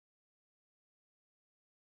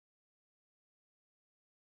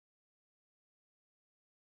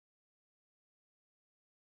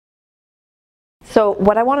So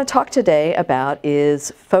what I want to talk today about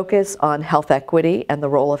is focus on health equity and the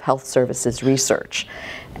role of health services research.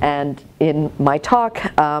 And in my talk,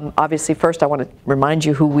 obviously first I want to remind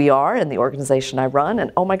you who we are and the organization I run,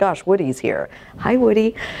 and oh my gosh, Woody's here. Hi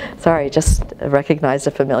Woody. Sorry, just recognized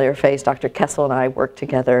a familiar face. Dr. Kessel and I worked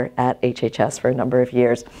together at HHS for a number of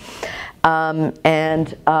years. And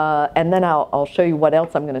then I'll show you what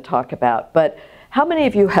else I'm going to talk about. But how many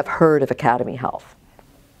of you have heard of AcademyHealth?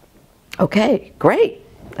 Okay, great.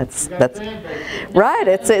 That's right.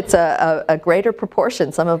 It's a greater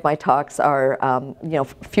proportion. Some of my talks are,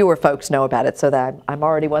 fewer folks know about it, so that I'm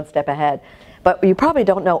already one step ahead. But you probably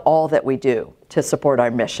don't know all that we do to support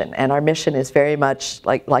our mission. And our mission is very much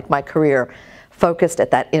like my career, focused at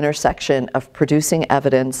that intersection of producing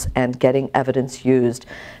evidence and getting evidence used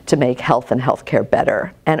to make health and healthcare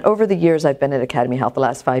better. And over the years I've been at AcademyHealth, the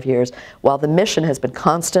last 5 years, while the mission has been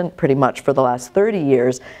constant pretty much for the last 30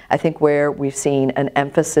 years, I think where we've seen an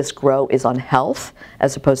emphasis grow is on health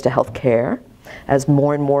as opposed to healthcare, as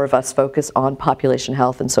more and more of us focus on population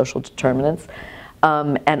health and social determinants,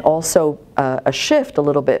 and also a shift a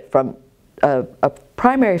little bit from a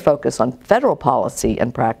primary focus on federal policy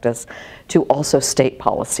and practice to also state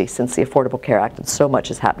policy, since the Affordable Care Act and so much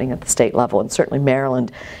is happening at the state level. And certainly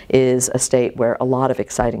Maryland is a state where a lot of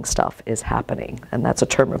exciting stuff is happening. And that's a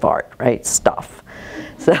term of art, right? Stuff.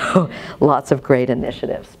 So lots of great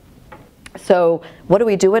initiatives. So what do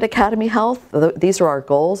we do at AcademyHealth? These are our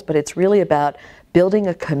goals, but it's really about building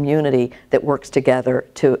a community that works together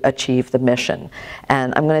to achieve the mission.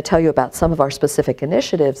 And I'm going to tell you about some of our specific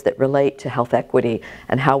initiatives that relate to health equity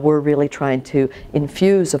and how we're really trying to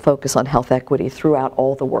infuse a focus on health equity throughout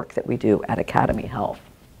all the work that we do at AcademyHealth.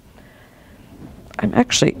 I'm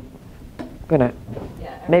actually going to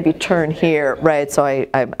maybe turn here, right, so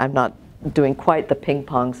I'm not doing quite the ping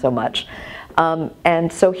pong so much.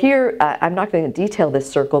 And so here, I'm not going to detail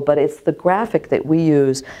this circle, but it's the graphic that we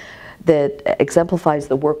use that exemplifies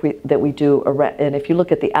the work that we do. And if you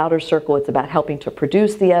look at the outer circle, it's about helping to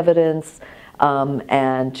produce the evidence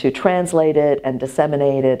and to translate it and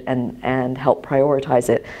disseminate it and help prioritize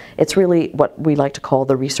it. It's really what we like to call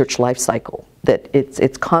the research life cycle, that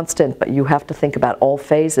it's constant, but you have to think about all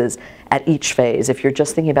phases at each phase. If you're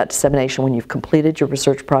just thinking about dissemination when you've completed your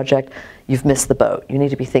research project, you've missed the boat. You need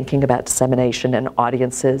to be thinking about dissemination and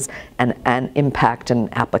audiences and impact and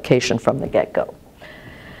application from the get-go.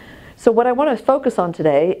 So what I want to focus on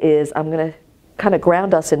today is I'm going to kind of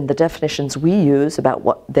ground us in the definitions we use about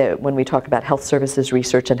when we talk about health services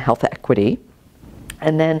research and health equity,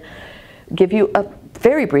 and then give you a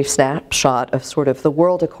very brief snapshot of sort of the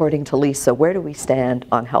world according to Lisa. Where do we stand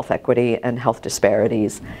on health equity and health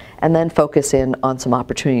disparities? And then focus in on some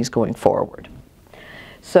opportunities going forward.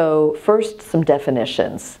 So first, some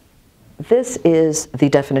definitions. This is the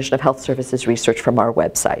definition of health services research from our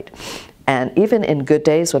website. And even in good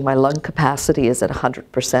days when my lung capacity is at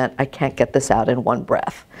 100%, I can't get this out in one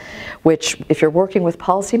breath. Which, if you're working with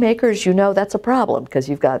policymakers, you know that's a problem, because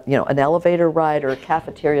you've got an elevator ride or a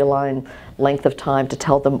cafeteria line length of time to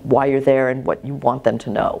tell them why you're there and what you want them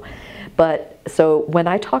to know. But so when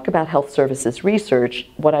I talk about health services research,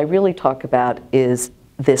 what I really talk about is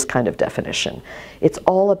this kind of definition. It's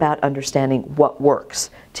all about understanding what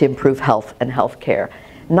works to improve health and health care,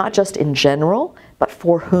 not just in general, but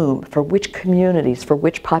for whom, for which communities, for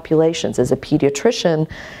which populations. As a pediatrician,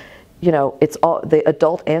 it's all, the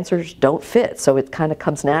adult answers don't fit, so it kind of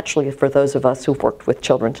comes naturally for those of us who've worked with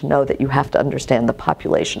children to know that you have to understand the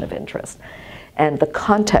population of interest and the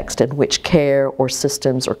context in which care or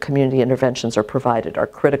systems or community interventions are provided are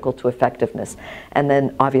critical to effectiveness, and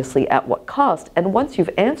then obviously at what cost. And once you've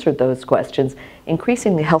answered those questions,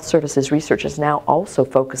 increasingly health services research is now also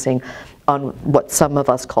focusing on what some of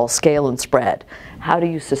us call scale and spread. How do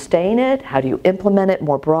you sustain it? How do you implement it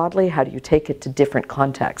more broadly? How do you take it to different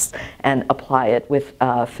contexts and apply it with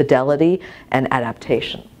fidelity and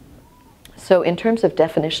adaptation? So in terms of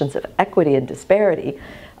definitions of equity and disparity,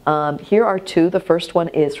 here are two. The first one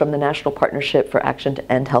is from the National Partnership for Action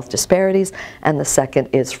to End Health Disparities, and the second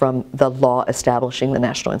is from the law establishing the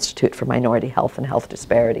National Institute for Minority Health and Health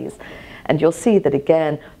Disparities. And you'll see that,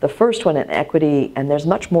 again, the first one in equity, and there's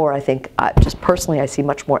much more, I think, just personally, I see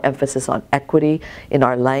much more emphasis on equity in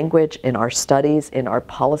our language, in our studies, in our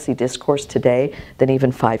policy discourse today than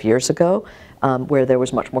even 5 years ago, where there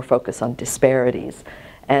was much more focus on disparities.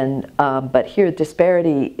 And, but here,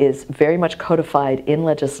 disparity is very much codified in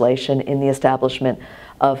legislation in the establishment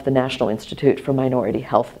of the National Institute for Minority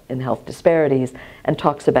Health and Health Disparities, and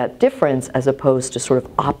talks about difference as opposed to sort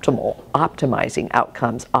of optimizing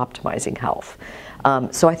outcomes, optimizing health.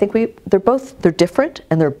 So I think they're different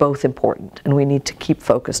and they're both important, and we need to keep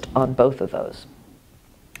focused on both of those.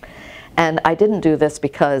 And I didn't do this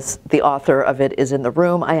because the author of it is in the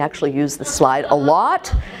room. I actually use the slide a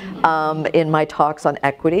lot in my talks on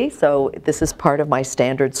equity. So this is part of my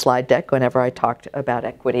standard slide deck whenever I talked about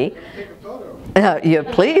equity. Take a photo. Yeah,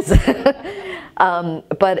 please.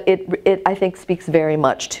 But it, I think, speaks very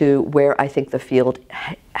much to where I think the field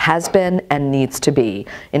has been and needs to be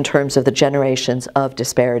in terms of the generations of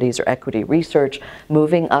disparities or equity research,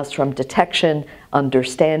 moving us from detection,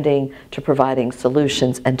 understanding, to providing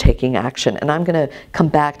solutions and taking action. And I'm going to come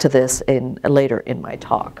back to this later in my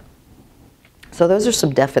talk. So those are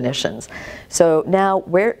some definitions. So now,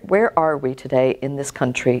 where are we today in this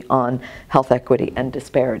country on health equity and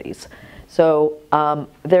disparities? So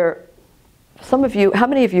some of you, how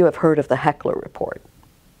many of you have heard of the Heckler report?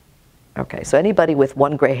 Okay, so anybody with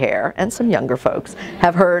one gray hair, and some younger folks,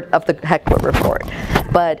 have heard of the Heckler report.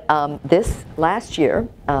 But this last year,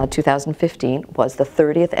 2015, was the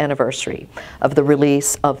 30th anniversary of the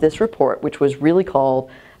release of this report, which was really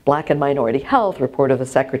called Black and Minority Health, Report of the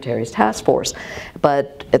Secretary's Task Force.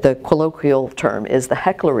 But the colloquial term is the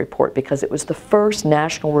Heckler Report because it was the first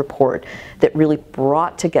national report that really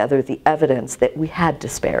brought together the evidence that we had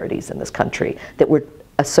disparities in this country that were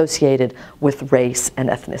associated with race and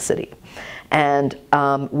ethnicity. And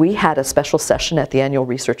we had a special session at the annual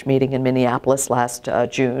research meeting in Minneapolis last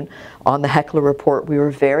June on the Heckler Report. We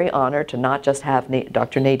were very honored to not just have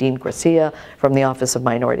Dr. Nadine Gracia from the Office of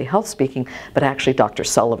Minority Health speaking, but actually Dr.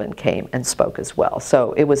 Sullivan came and spoke as well.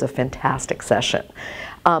 So it was a fantastic session.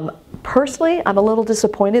 Personally, I'm a little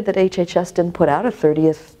disappointed that HHS didn't put out a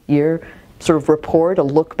 30th year sort of report, a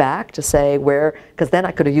look back to say where, because then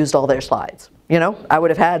I could have used all their slides. You know, I would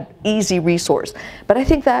have had easy resource. But I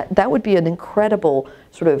think that would be an incredible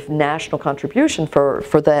sort of national contribution for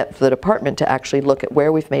the department to actually look at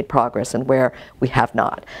where we've made progress and where we have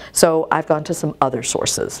not. So I've gone to some other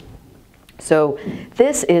sources. So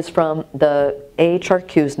this is from the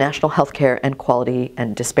AHRQ's National Healthcare and Quality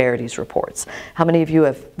and Disparities Reports. How many of you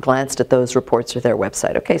have glanced at those reports or their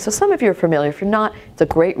website? Okay, so some of you are familiar. If you're not, it's a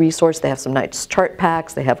great resource. They have some nice chart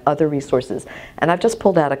packs. They have other resources. And I've just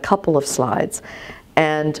pulled out a couple of slides.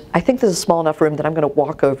 And I think there's a small enough room that I'm going to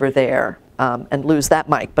walk over there and lose that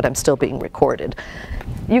mic, but I'm still being recorded.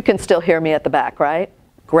 You can still hear me at the back, right?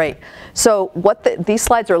 Great. So these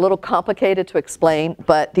slides are a little complicated to explain,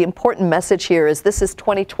 but the important message here is this is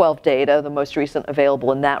 2012 data, the most recent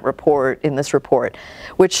available in that report, in this report,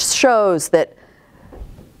 which shows that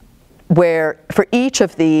where for each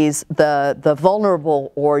of these, the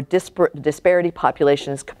vulnerable or disparity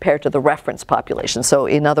population is compared to the reference population. So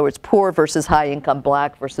in other words, poor versus high income,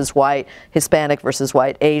 black versus white, Hispanic versus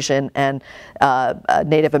white, Asian, and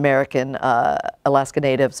Native American, Alaska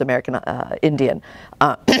Natives, American Indian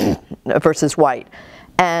versus white.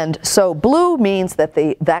 And so blue means that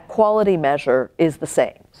that quality measure is the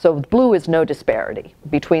same. So blue is no disparity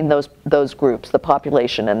between those groups, the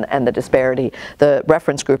population and the disparity, the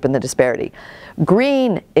reference group and the disparity.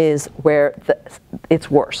 Green is where it's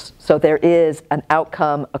worse. So there is an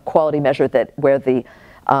outcome, a quality measure where the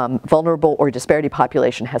vulnerable or disparity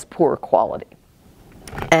population has poor quality.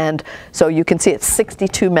 And so you can see it's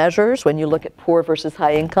 62 measures when you look at poor versus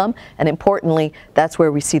high income. And importantly, that's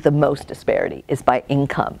where we see the most disparity, is by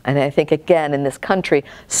income. And I think, again, in this country,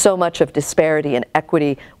 so much of disparity and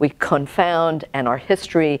equity we confound, and our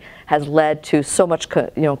history has led to so much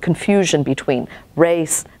confusion between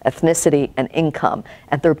race, ethnicity, and income.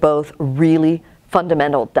 And they're both really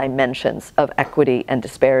fundamental dimensions of equity and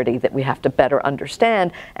disparity that we have to better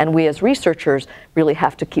understand, and we as researchers really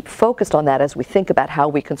have to keep focused on that as we think about how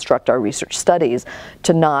we construct our research studies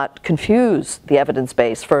to not confuse the evidence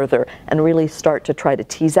base further and really start to try to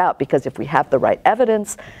tease out, because if we have the right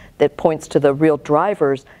evidence that points to the real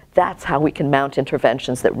drivers, that's how we can mount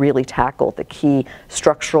interventions that really tackle the key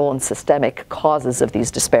structural and systemic causes of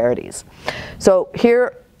these disparities. So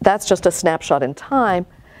here, that's just a snapshot in time.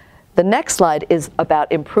 The next slide is about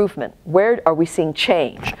improvement. Where are we seeing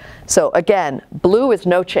change? So again, blue is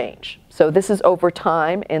no change. So this is over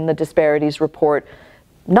time in the disparities report.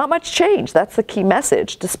 Not much change, that's the key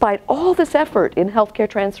message. Despite all this effort in healthcare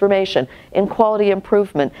transformation, in quality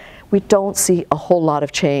improvement, we don't see a whole lot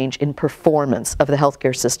of change in performance of the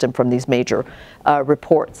healthcare system from these major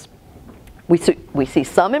reports. We see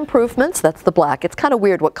some improvements, that's the black. It's kind of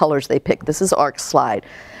weird what colors they pick. This is ARC's slide.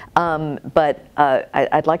 But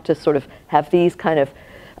I'd like to sort of have these kind of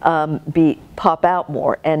pop out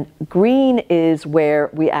more. And green is where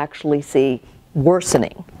we actually see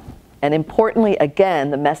worsening. And importantly,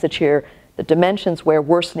 again, the message here, the dimensions where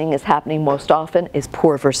worsening is happening most often is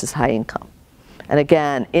poor versus high income. And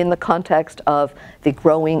again, in the context of the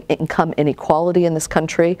growing income inequality in this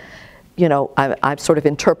country, you know, I sort of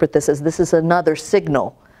interpret this as this is another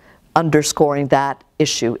signal underscoring that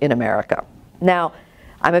issue in America. Now,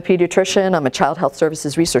 I'm a pediatrician, I'm a child health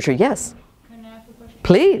services researcher. Yes? Can I ask a question?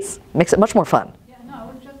 Please. Makes it much more fun. Yeah, no, I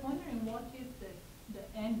was just wondering, what is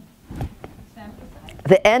the N sample size?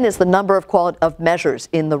 The N is the number of measures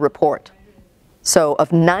in the report. So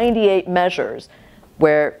of 98 measures,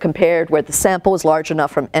 where the sample is large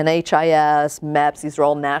enough from NHIS, MEPS, these are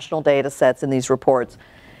all national data sets in these reports,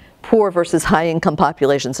 poor versus high income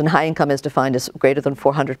populations, and high income is defined as greater than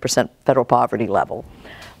 400% federal poverty level.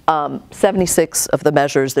 76 of the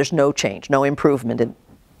measures, there's no change, no improvement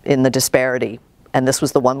in the disparity, and this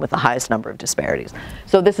was the one with the highest number of disparities.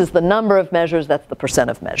 So this is the number of measures, that's the percent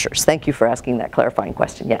of measures. Thank you for asking that clarifying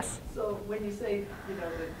question. Yes? So when you say, you know,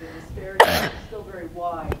 the disparity is still very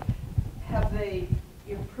wide, have they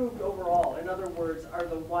improved overall? In other words, are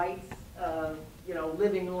the whites, you know,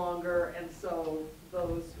 living longer, and so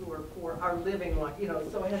those who are poor are living longer, you know,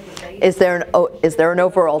 so has the base... Is there an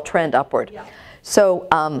overall trend upward? Yeah. So,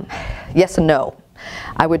 yes and no.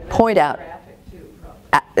 I would point out,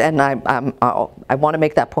 and I want to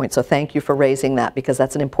make that point, so thank you for raising that, because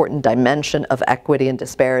that's an important dimension of equity and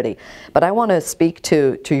disparity. But I want to speak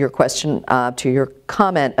to your question, to your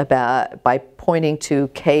comment about, by pointing to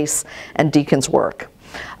Case and Deacon's work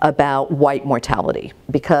about white mortality,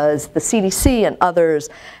 because the CDC and others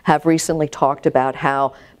have recently talked about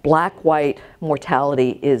how black-white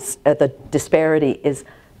mortality is, the disparity is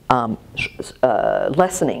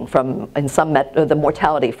lessening from, in some, the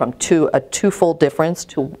mortality from a twofold difference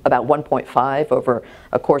to about 1.5 over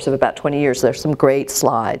a course of about 20 years. There's some great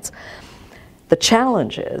slides. The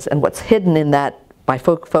challenge is, and what's hidden in that by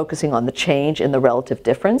focusing on the change in the relative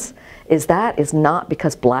difference, is that is not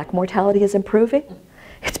because black mortality is improving,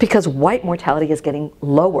 it's because white mortality is getting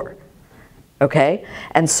lower. Okay,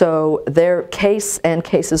 and so their Case and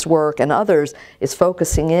Case's work and others is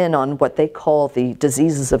focusing in on what they call the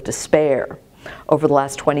diseases of despair over the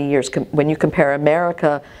last 20 years. When you compare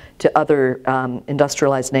America to other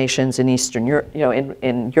industrialized nations in Eastern Europe, you know,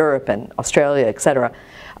 in Europe and Australia, et cetera,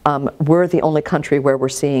 we're the only country where we're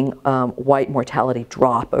seeing white mortality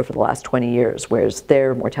drop over the last 20 years, whereas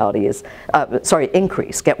their mortality is,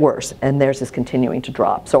 increase, get worse, and theirs is continuing to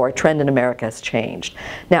drop. So our trend in America has changed.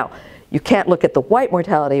 Now, you can't look at the white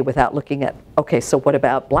mortality without looking at, okay, so what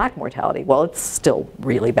about black mortality? Well, it's still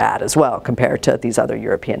really bad as well compared to these other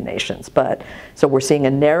European nations. But so we're seeing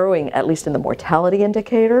a narrowing, at least in the mortality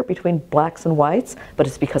indicator, between blacks and whites, but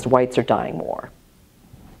it's because whites are dying more.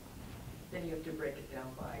 Then you have to break it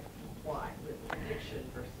down by why, with addiction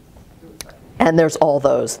versus suicide. And there's all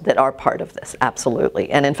those that are part of this,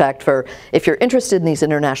 absolutely. And in fact, if you're interested in these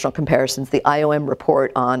international comparisons, the IOM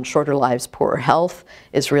report on shorter lives, poorer health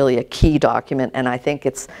is really a key document, and I think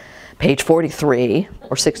it's page 43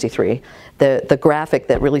 or 63. The graphic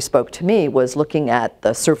that really spoke to me was looking at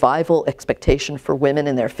the survival expectation for women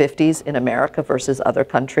in their 50s in America versus other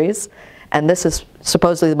countries. And this is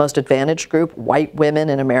supposedly the most advantaged group, white women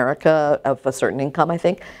in America of a certain income, I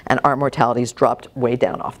think, and our mortality's dropped way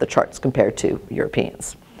down off the charts compared to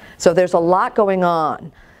Europeans. So there's a lot going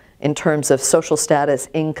on in terms of social status,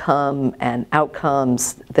 income, and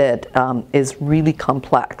outcomes that is really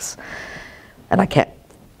complex. And I can't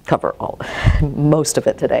cover most of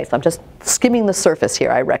it today, so I'm just skimming the surface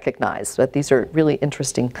here. I recognize that these are really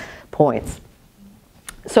interesting points.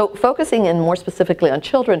 So focusing in more specifically on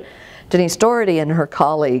children, Denise Doherty and her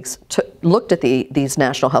colleagues looked at these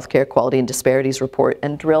National Healthcare Quality and Disparities Report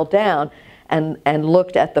and drilled down and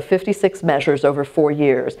looked at the 56 measures over 4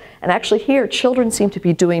 years. And actually here, children seem to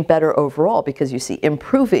be doing better overall, because you see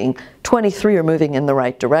improving, 23 are moving in the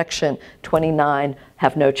right direction, 29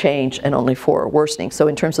 have no change, and only 4 are worsening. So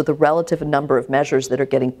in terms of the relative number of measures that are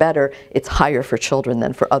getting better, it's higher for children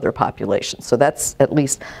than for other populations. So that's at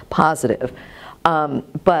least positive.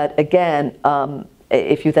 But again,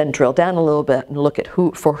 if you then drill down a little bit and look at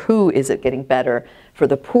for who is it getting better, for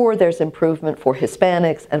the poor there's improvement, for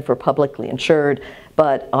Hispanics and for publicly insured,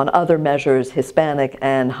 but on other measures Hispanic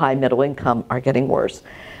and high middle income are getting worse.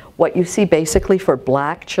 What you see basically for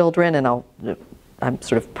black children, and I'm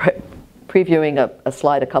sort of previewing a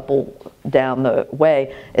slide a couple down the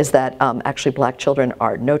way, is that actually black children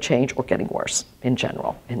are no change or getting worse in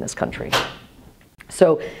general in this country.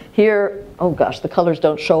 So here, oh gosh, the colors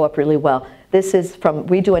don't show up really well. This is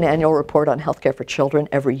we do an annual report on healthcare for children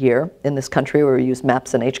every year in this country, where we use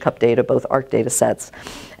MEPS and HCUP data, both ARC data sets.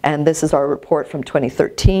 And this is our report from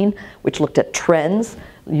 2013, which looked at trends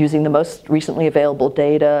using the most recently available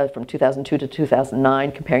data from 2002 to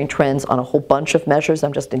 2009, comparing trends on a whole bunch of measures.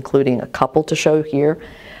 I'm just including a couple to show here.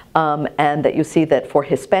 and that you see that for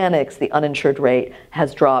Hispanics, the uninsured rate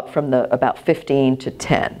has dropped from about 15 to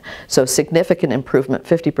 10. So significant improvement,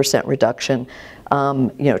 50% reduction.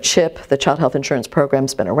 CHIP, the Child Health Insurance Program,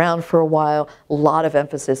 has been around for a while. A lot of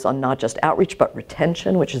emphasis on not just outreach, but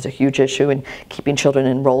retention, which is a huge issue in keeping children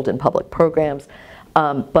enrolled in public programs.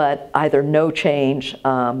 But either no change,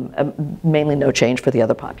 mainly no change for the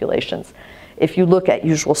other populations. If you look at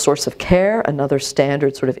usual source of care, another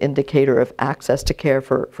standard sort of indicator of access to care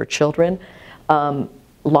for children, a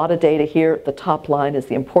lot of data here. The top line is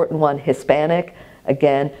the important one, Hispanic.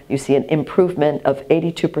 Again, you see an improvement of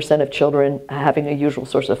 82% of children having a usual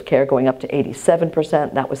source of care going up to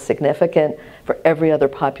 87%. That was significant. For every other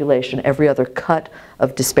population, every other cut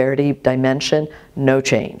of disparity dimension, no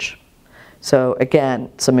change. So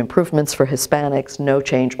again, some improvements for Hispanics, no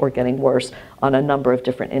change or getting worse on a number of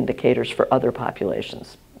different indicators for other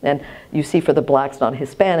populations. And you see for the blacks,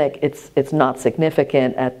 non-Hispanic, it's not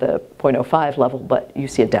significant at the 0.05 level, but you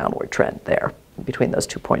see a downward trend there between those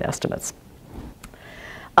 2 point estimates.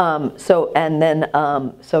 So again,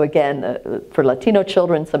 for Latino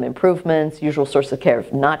children, some improvements. Usual source of care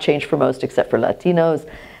have not changed for most except for Latinos,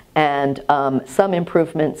 and some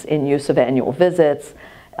improvements in use of annual visits,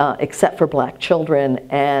 except for black children.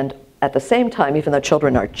 And at the same time, even though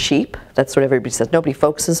children are cheap, that's what everybody says, nobody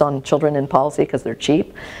focuses on children in policy because they're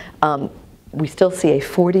cheap, we still see a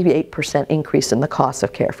 48% increase in the cost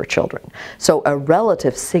of care for children. So a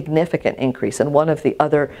relative significant increase. And one of the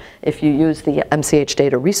other, if you use the MCH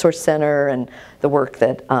Data Resource Center and the work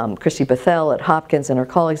that Christy Bethel at Hopkins and her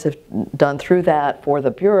colleagues have done through that for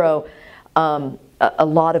the Bureau, a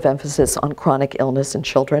lot of emphasis on chronic illness in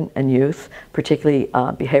children and youth, particularly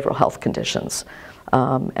behavioral health conditions.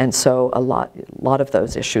 And so a lot of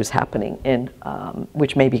those issues happening in,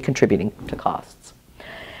 which may be contributing to costs.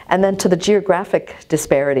 And then to the geographic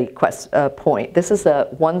disparity point, this is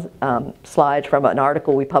one slide from an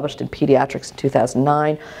article we published in Pediatrics in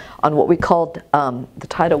 2009 on what we called, the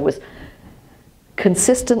title was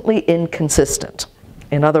Consistently Inconsistent.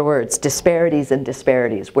 In other words, disparities in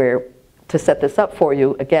disparities, where, to set this up for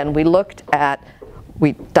you, again, we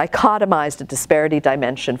dichotomized a disparity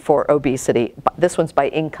dimension for obesity. This one's by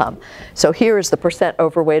income. So here is the percent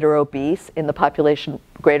overweight or obese in the population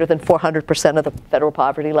greater than 400% of the federal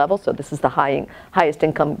poverty level. So this is the highest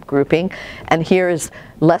income grouping. And here is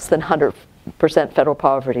less than 100% federal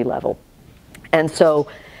poverty level. And so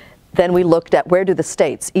then we looked at where do the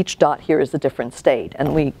states, each dot here is a different state.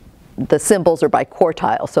 And the symbols are by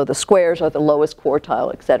quartile. So the squares are the lowest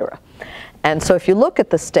quartile, et cetera. And so if you look at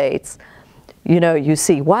the states, you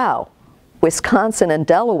see, wow, Wisconsin and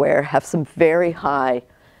Delaware have some very high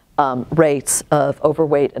rates of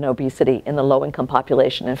overweight and obesity in the low-income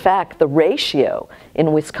population. In fact, the ratio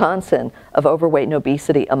in Wisconsin of overweight and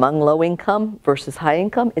obesity among low-income versus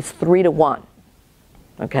high-income is 3 to 1,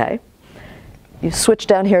 okay? You switch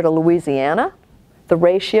down here to Louisiana, the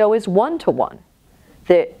ratio is 1 to 1.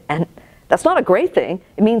 And that's not a great thing.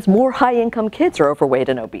 It means more high-income kids are overweight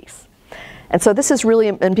and obese. And so this is really,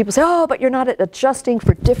 and people say, oh, but you're not adjusting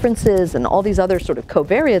for differences and all these other sort of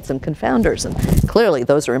covariates and confounders, and clearly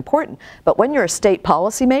those are important. But when you're a state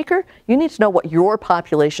policymaker, you need to know what your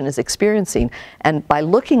population is experiencing. And by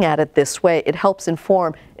looking at it this way, it helps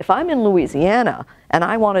inform, if I'm in Louisiana and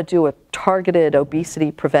I want to do a targeted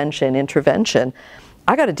obesity prevention intervention,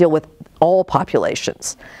 I got to deal with all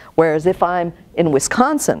populations. Whereas if I'm in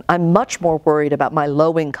Wisconsin, I'm much more worried about my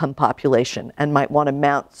low-income population and might want to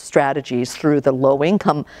mount strategies through the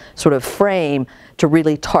low-income sort of frame to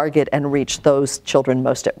really target and reach those children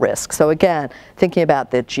most at risk. So again, thinking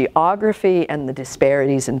about the geography and the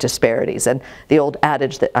disparities and disparities, and the old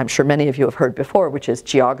adage that I'm sure many of you have heard before, which is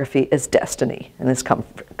geography is destiny in this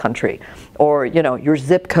country. Or, your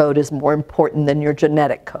zip code is more important than your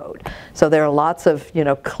genetic code. So there are lots of,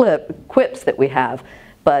 quips that we have,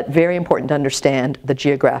 but very important to understand the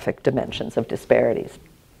geographic dimensions of disparities.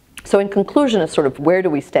 So in conclusion, is sort of where do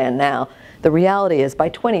we stand now? The reality is by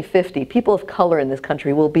 2050, people of color in this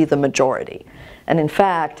country will be the majority. And in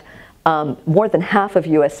fact, more than half of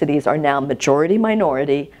US cities are now majority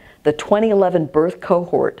minority. The 2011 birth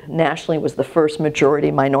cohort nationally was the first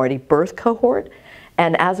majority minority birth cohort.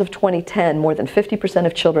 And as of 2010, more than 50%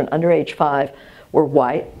 of children under age 5 were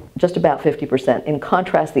white, just about 50%. In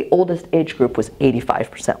contrast, the oldest age group was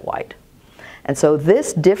 85% white. And so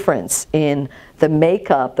this difference in the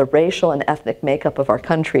makeup, the racial and ethnic makeup of our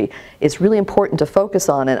country is really important to focus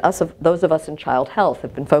on, and those of us in child health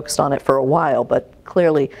have been focused on it for a while, but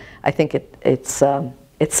clearly I think it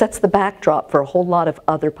sets the backdrop for a whole lot of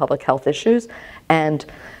other public health issues, and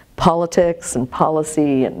politics and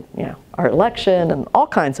policy and our election and all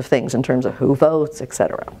kinds of things in terms of who votes, et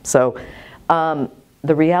cetera. So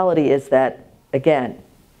the reality is that, again,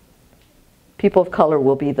 people of color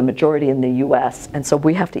will be the majority in the US, and so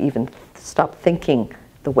we have to even stop thinking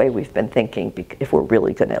the way we've been thinking if we're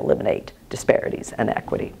really going to eliminate disparities and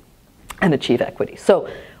equity and achieve equity. So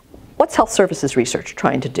what's health services research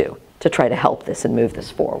trying to do to try to help this and move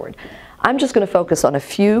this forward? I'm just going to focus on a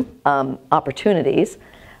few opportunities.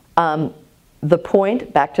 The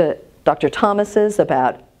point, back to Dr. Thomas's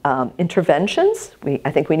about interventions,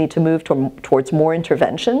 I think we need to move towards more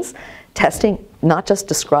interventions, testing, not just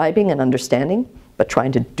describing and understanding, but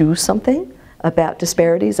trying to do something about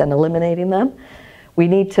disparities and eliminating them. We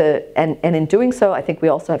need to, and in doing so, I think we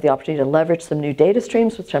also have the opportunity to leverage some new data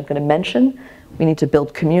streams, which I'm going to mention. We need to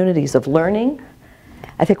build communities of learning.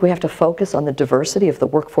 I think we have to focus on the diversity of the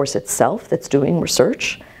workforce itself that's doing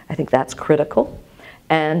research. I think that's critical.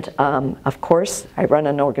 And of course, I run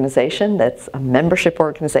an organization that's a membership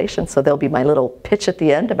organization, so there'll be my little pitch at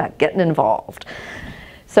the end about getting involved.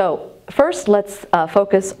 So first, let's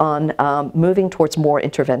focus on moving towards more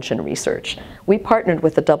intervention research. We partnered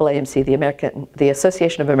with the AAMC, the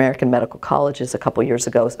Association of American Medical Colleges, a couple years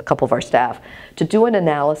ago, a couple of our staff, to do an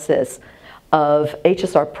analysis of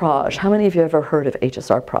HSR-PROJ. How many of you have ever heard of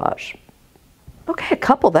HSR-PROJ? Okay, a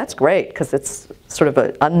couple, that's great, because it's sort of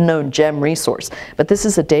an unknown gem resource. But this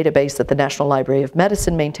is a database that the National Library of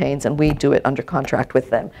Medicine maintains, and we do it under contract with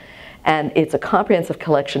them. And it's a comprehensive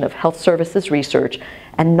collection of health services research,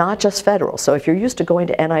 and not just federal. So if you're used to going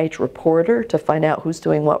to NIH Reporter to find out who's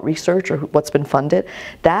doing what research or what's been funded,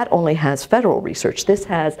 that only has federal research. This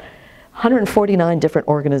has 149 different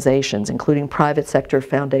organizations, including private sector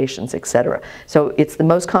foundations, et cetera. So it's the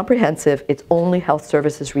most comprehensive. It's only health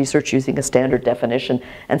services research using a standard definition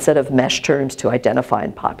instead of mesh terms to identify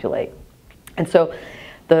and populate. And so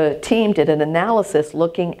the team did an analysis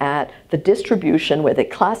looking at the distribution where they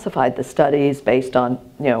classified the studies based on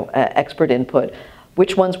expert input,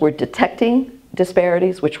 which ones were detecting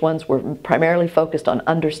disparities, which ones were primarily focused on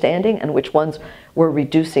understanding, and which ones were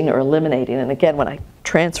reducing or eliminating. And again, when I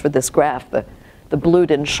transferred this graph, the blue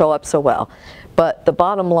didn't show up so well. But the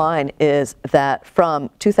bottom line is that from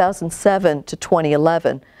 2007 to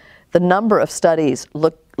 2011, the number of studies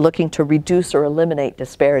looking to reduce or eliminate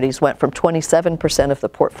disparities went from 27% of the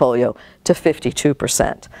portfolio to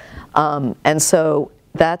 52%. And so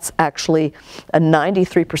that's actually a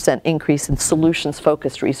 93% increase in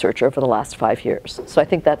solutions-focused research over the last 5 years. So I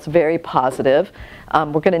think that's very positive.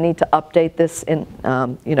 We're going to need to update this in,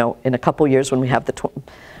 in a couple years when we have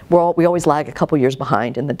we always lag a couple years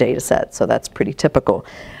behind in the data set, so that's pretty typical.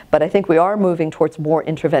 But I think we are moving towards more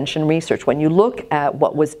intervention research. When you look at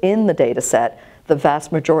what was in the data set, the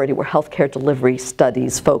vast majority were healthcare delivery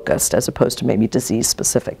studies focused, as opposed to maybe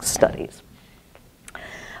disease-specific studies.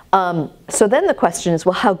 So then the question is,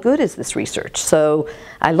 well, how good is this research? So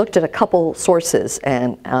I looked at a couple sources,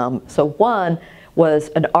 and so one was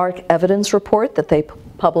an ARC evidence report that they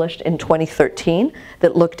published in 2013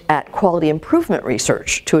 that looked at quality improvement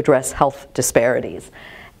research to address health disparities.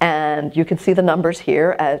 And you can see the numbers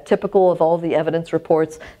here. Typical of all the evidence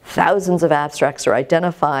reports, thousands of abstracts are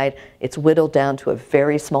identified. It's whittled down to a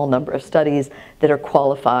very small number of studies that are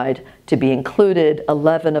qualified to be included.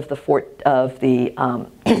 11 of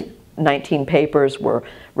the 19 papers were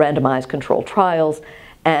randomized controlled trials,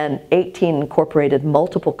 and 18 incorporated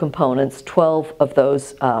multiple components. 12 of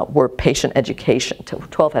those were patient education.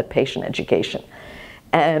 12 had patient education.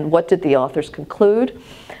 And what did the authors conclude?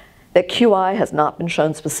 That QI has not been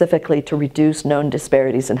shown specifically to reduce known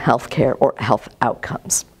disparities in healthcare or health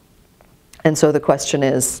outcomes. And so the question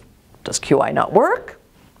is, does QI not work?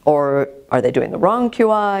 Or are they doing the wrong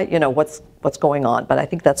QI? What's going on? But I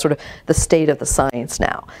think that's sort of the state of the science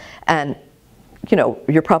now. And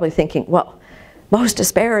you're probably thinking, well, most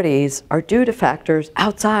disparities are due to factors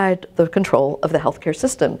outside the control of the healthcare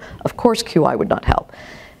system. Of course QI would not help.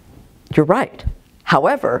 You're right.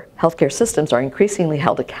 However, healthcare systems are increasingly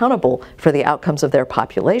held accountable for the outcomes of their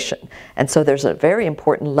population. And so there's a very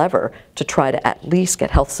important lever to try to at least get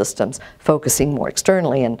health systems focusing more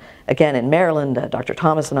externally. And again, in Maryland, Dr.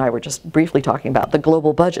 Thomas and I were just briefly talking about the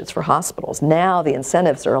global budgets for hospitals. Now the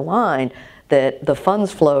incentives are aligned that the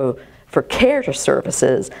funds flow for care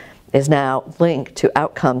services is now linked to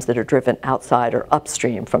outcomes that are driven outside or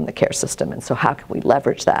upstream from the care system. And so how can we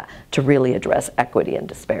leverage that to really address equity and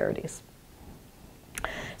disparities?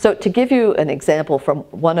 So to give you an example from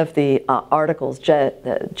one of the articles,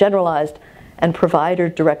 generalized and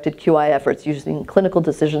provider-directed QI efforts using clinical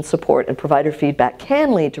decision support and provider feedback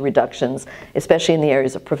can lead to reductions, especially in the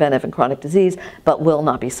areas of preventive and chronic disease, but will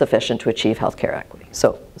not be sufficient to achieve healthcare equity.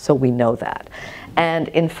 So we know that. And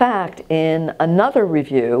in fact, in another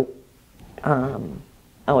review,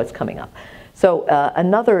 it's coming up. So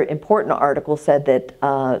another important article said that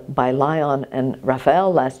by Lyon and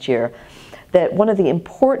Raphael last year, that one of the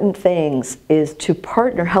important things is to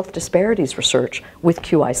partner health disparities research with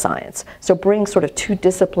QI science. So bring sort of two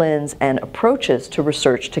disciplines and approaches to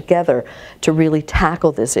research together to really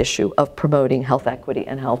tackle this issue of promoting health equity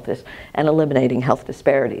and and eliminating health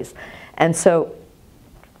disparities. And so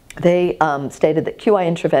they stated that QI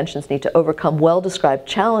interventions need to overcome well-described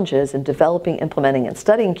challenges in developing, implementing, and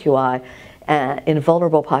studying QI in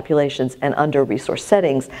vulnerable populations and under-resourced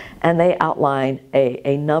settings, and they outline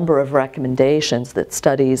a number of recommendations that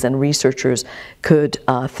studies and researchers could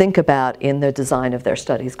think about in the design of their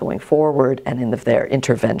studies going forward and in their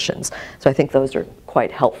interventions. So I think those are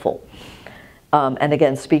quite helpful. And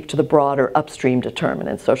again, speak to the broader upstream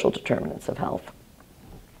determinants, social determinants of health.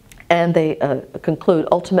 And they conclude,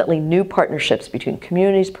 ultimately, new partnerships between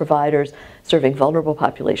communities, providers, serving vulnerable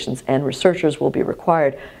populations, and researchers will be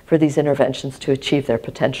required for these interventions to achieve their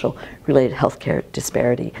potential related healthcare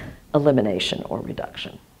disparity elimination or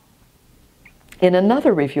reduction. In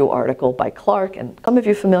another review article by Clark, and some of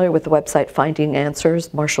you familiar with the website Finding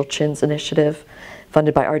Answers, Marshall Chin's initiative,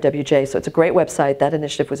 funded by RWJ. So it's a great website. That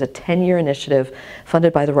initiative was a 10-year initiative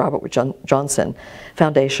funded by the Robert Wood Johnson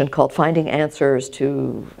Foundation called Finding Answers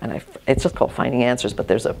to, it's just called Finding Answers, but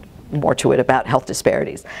there's more to it about health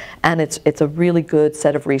disparities. And it's a really good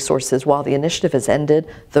set of resources. While the initiative has ended,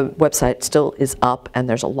 the website still is up and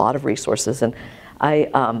there's a lot of resources. And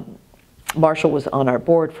Marshall was on our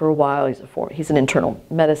board for a while. He's an internal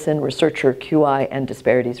medicine researcher, QI and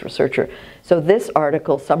disparities researcher. So this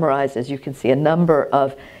article summarizes, you can see, a number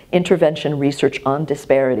of intervention research on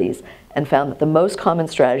disparities and found that the most common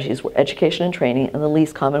strategies were education and training and the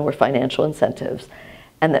least common were financial incentives.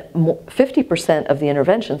 And that 50% of the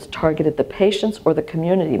interventions targeted the patients or the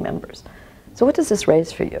community members. So what does this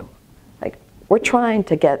raise for you? Like, we're trying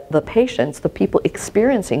to get the patients, the people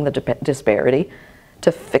experiencing the disparity,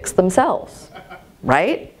 to fix themselves,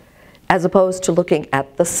 right? As opposed to looking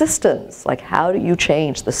at the systems, like how do you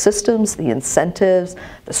change the systems, the incentives,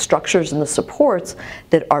 the structures and the supports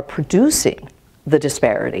that are producing the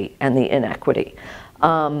disparity and the inequity.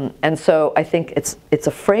 And so I think it's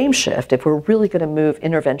a frame shift. If we're really going to move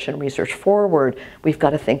intervention research forward, we've got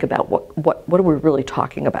to think about what are we really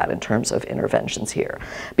talking about in terms of interventions here,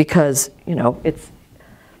 because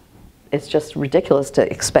it's just ridiculous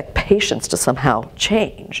to expect patients to somehow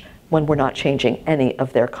change when we're not changing any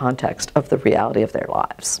of their context of the reality of their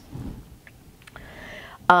lives.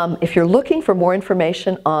 If you're looking for more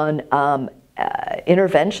information on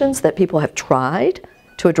interventions that people have tried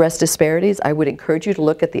to address disparities, I would encourage you to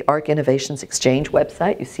look at the ARC Innovations Exchange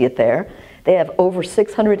website. You see it there. They have over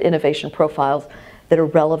 600 innovation profiles that are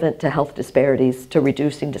relevant to health disparities, to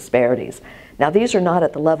reducing disparities. Now, these are not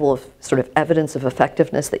at the level of sort of evidence of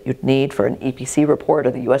effectiveness that you'd need for an EPC report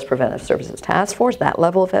or the U.S. Preventive Services Task Force, that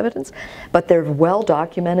level of evidence, but they're well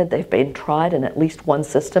documented, they've been tried in at least one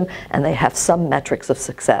system, and they have some metrics of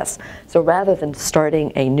success. So rather than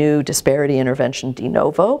starting a new disparity intervention de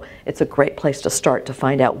novo, it's a great place to start to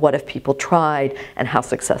find out what have people tried and how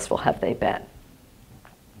successful have they been.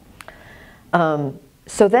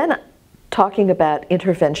 So then, talking about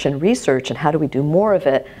intervention research and how do we do more of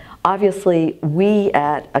it, obviously, we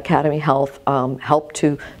at AcademyHealth help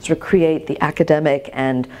to sort of create the academic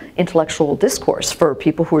and intellectual discourse for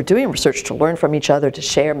people who are doing research to learn from each other, to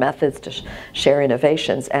share methods, to share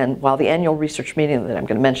innovations. And while the annual research meeting that I'm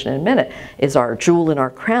going to mention in a minute is our jewel in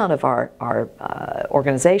our crown of our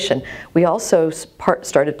organization, we also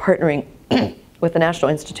started partnering with the National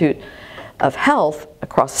Institute of Health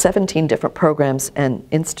across 17 different programs and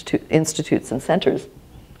institutes and centers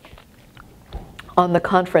on the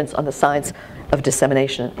Conference on the Science of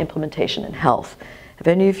Dissemination and Implementation in Health. Have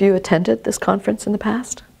any of you attended this conference in the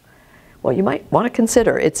past? Well, you might want to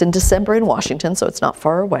consider. It's in December in Washington, so it's not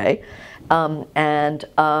far away.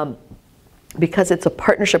 Because it's a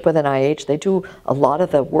partnership with NIH, they do a lot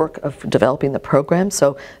of the work of developing the program,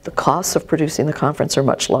 so the costs of producing the conference are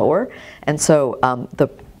much lower. And so the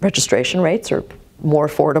registration rates are more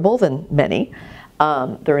affordable than many.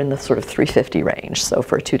 They're in the sort of $350 range, so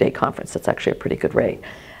for a two-day conference, that's actually a pretty good rate.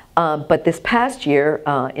 But this past year,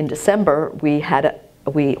 in December, we had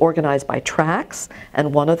we organized by tracks,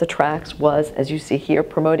 and one of the tracks was, as you see here,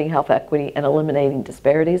 promoting health equity and eliminating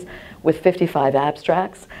disparities, with 55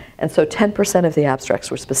 abstracts. And so 10% of the abstracts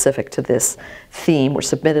were specific to this theme, were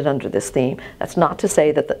submitted under this theme. That's not to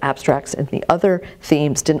say that the abstracts in the other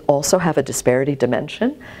themes didn't also have a disparity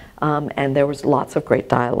dimension. And there was lots of great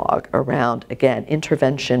dialogue around, again,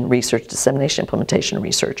 intervention research, dissemination, implementation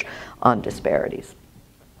research on disparities.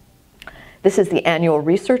 This is the annual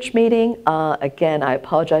research meeting. Again, I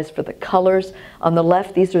apologize for the colors. On the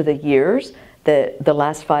left, these are the years, the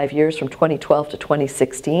last 5 years from 2012 to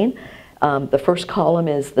 2016. The first column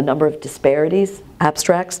is the number of disparities,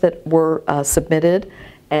 abstracts that were submitted,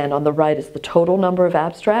 and on the right is the total number of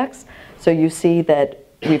abstracts. So you see that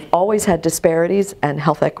we've always had disparities, and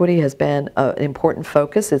health equity has been an important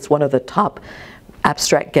focus. It's one of the top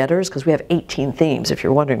abstract getters, because we have 18 themes. If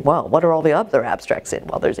you're wondering, well, what are all the other abstracts in?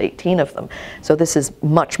 Well, there's 18 of them. So this is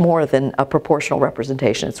much more than a proportional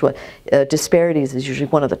representation. It's what disparities is usually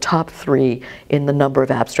one of the top 3 in the number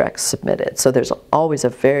of abstracts submitted. So there's always a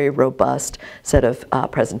very robust set of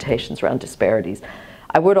presentations around disparities.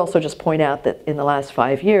 I would also just point out that in the last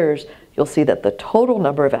 5 years, you'll see that the total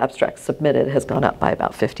number of abstracts submitted has gone up by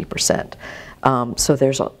about 50%. So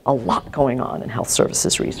there's a lot going on in health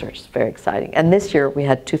services research. It's very exciting. And this year we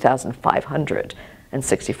had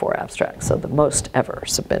 2,564 abstracts, so the most ever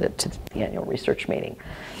submitted to the annual research meeting.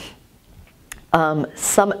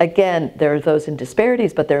 Again, there are those in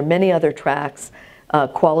disparities, but there are many other tracks,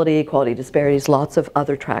 quality, equality disparities, lots of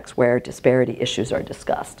other tracks where disparity issues are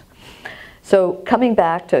discussed. So coming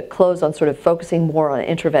back to close on sort of focusing more on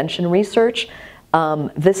intervention research,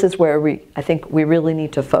 this is where I think we really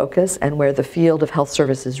need to focus, and where the field of health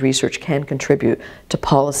services research can contribute to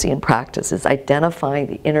policy and practice, is identifying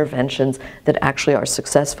the interventions that actually are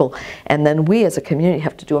successful. And then we as a community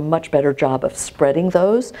have to do a much better job of spreading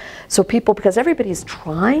those. So people, because everybody's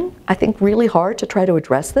trying, I think, really hard to try to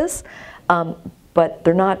address this, but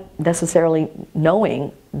they're not necessarily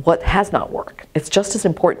knowing what has not worked. It's just as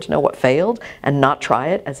important to know what failed and not try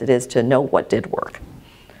it as it is to know what did work.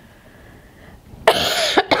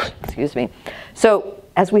 Excuse me. So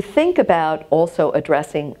as we think about also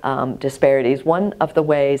addressing disparities, one of the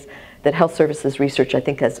ways that health services research, I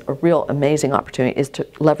think, has a real amazing opportunity is to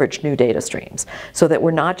leverage new data streams, so that we're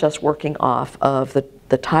not just working off of the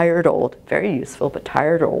tired old, very useful, but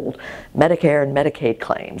tired old Medicare and Medicaid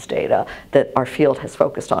claims data that our field has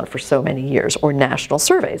focused on for so many years, or national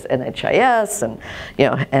surveys, NHIS and,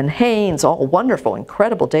 and Haynes, all wonderful,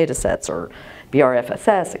 incredible data sets, or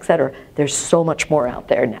BRFSS, et cetera. There's so much more out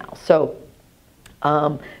there now. So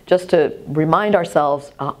just to remind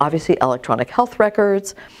ourselves, obviously electronic health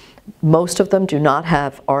records, most of them do not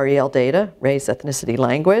have REL data, race, ethnicity,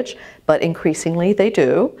 language, but increasingly they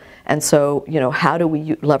do. And so, how do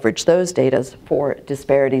we leverage those data for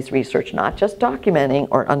disparities research, not just documenting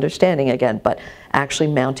or understanding again, but actually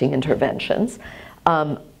mounting interventions.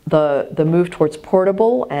 The move towards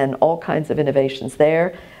portable and all kinds of innovations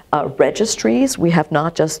there. Registries, we have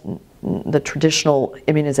not just the traditional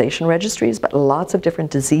immunization registries, but lots of different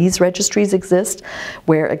disease registries exist,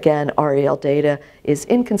 where again REL data is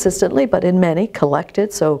inconsistently, but in many,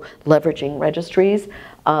 collected, so leveraging registries.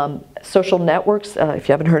 Social networks, if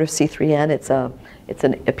you haven't heard of C3N, it's a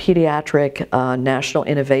pediatric national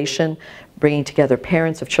innovation bringing together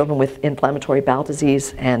parents of children with inflammatory bowel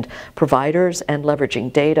disease and providers, and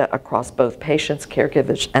leveraging data across both patients,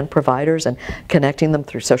 caregivers, and providers, and connecting them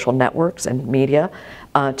through social networks and media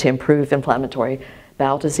to improve inflammatory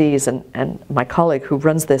bowel disease. And my colleague who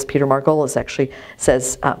runs this, Peter Margolis, actually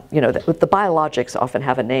says, that the biologics often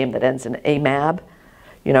have a name that ends in AMAB.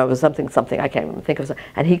 It was something, I can't even think of,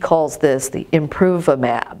 and he calls this the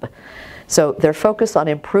Improvamab. So their focus on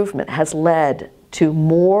improvement has led to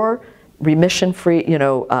more remission-free,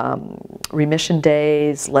 remission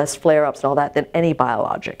days, less flare-ups and all that than any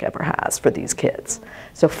biologic ever has for these kids.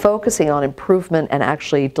 So focusing on improvement and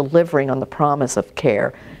actually delivering on the promise of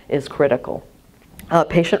care is critical.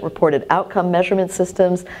 Patient-reported outcome measurement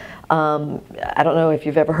systems. I don't know if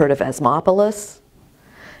you've ever heard of Asmopolis.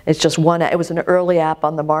 It's just it was an early app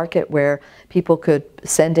on the market where people could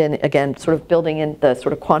send in, again, sort of building in the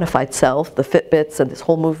sort of quantified self, the Fitbits, and this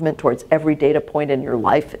whole movement towards every data point in your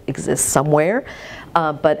life exists somewhere.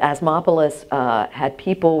 But Asmopolis had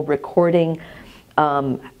people recording,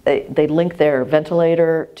 they linked their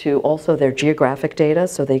ventilator to also their geographic data,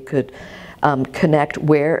 so they could connect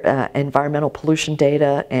where environmental pollution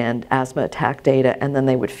data and asthma attack data, and then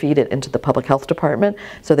they would feed it into the public health department,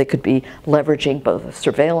 so they could be leveraging both a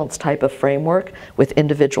surveillance type of framework with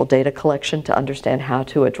individual data collection to understand how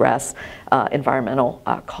to address environmental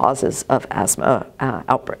causes of asthma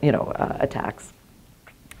attacks.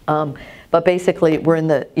 But basically, we're in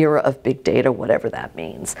the era of big data, whatever that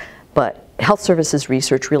means. But health services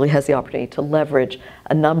research really has the opportunity to leverage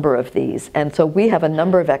a number of these. And so we have a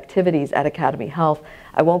number of activities at Academy Health.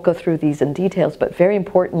 I won't go through these in details, but very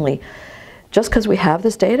importantly, just because we have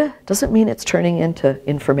this data doesn't mean it's turning into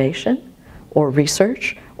information or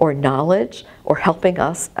research or knowledge or helping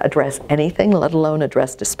us address anything, let alone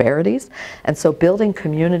address disparities. And so building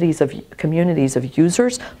communities of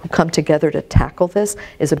users who come together to tackle this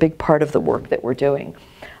is a big part of the work that we're doing.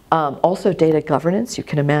 Also data governance. You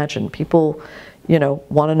can imagine people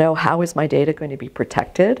want to know, how is my data going to be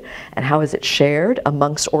protected and how is it shared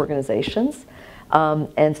amongst organizations?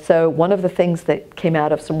 And so one of the things that came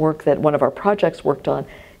out of some work that one of our projects worked on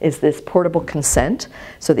is this portable consent,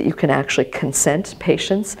 so that you can actually consent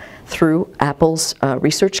patients through Apple's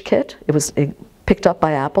research kit. It was picked up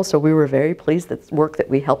by Apple, so we were very pleased that work that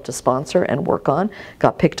we helped to sponsor and work on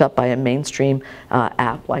got picked up by a mainstream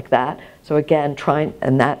app like that. So again,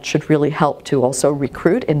 and that should really help to also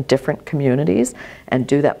recruit in different communities and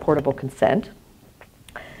do that portable consent.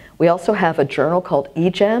 We also have a journal called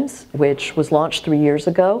eGEMS, which was launched 3 years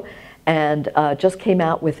ago and just came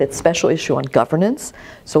out with its special issue on governance.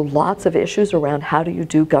 So lots of issues around how do you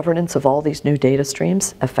do governance of all these new data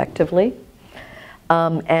streams effectively.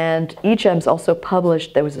 And eGEMS also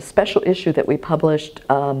published, there was a special issue that we published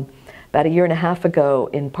about 1.5 years ago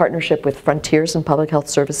in partnership with Frontiers in Public Health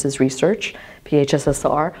Services Research,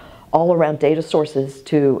 PHSSR, all around data sources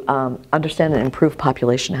to understand and improve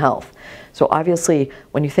population health. So obviously,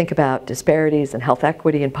 when you think about disparities and health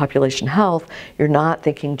equity and population health, you're not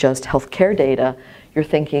thinking just healthcare data, you're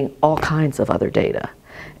thinking all kinds of other data.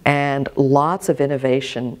 And lots of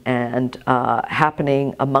innovation and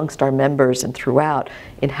happening amongst our members and throughout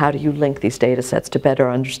in how do you link these data sets to better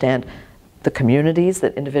understand the communities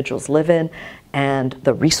that individuals live in and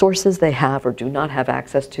the resources they have or do not have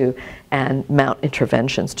access to, and mount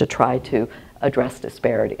interventions to try to address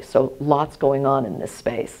disparities. So lots going on in this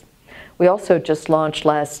space. We also just launched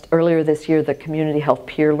earlier this year the Community Health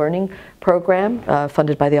Peer Learning Program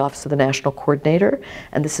funded by the Office of the National Coordinator,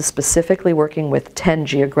 and this is specifically working with 10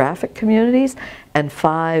 geographic communities and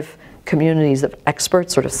 5 communities of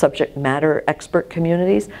experts, sort of subject matter expert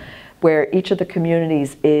communities, where each of the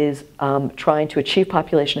communities is trying to achieve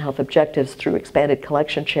population health objectives through expanded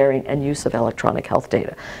collection, sharing, and use of electronic health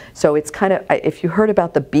data. So it's kind of, if you heard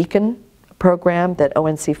about the Beacon program that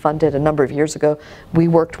ONC funded a number of years ago, we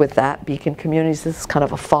worked with that, Beacon Communities. This is kind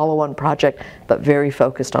of a follow-on project, but very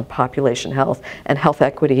focused on population health, and health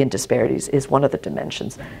equity and disparities is one of the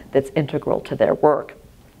dimensions that's integral to their work.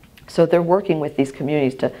 So they're working with these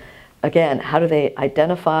communities to, again, how do they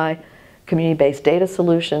identify community-based data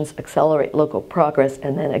solutions, accelerate local progress,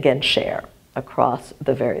 and then again share across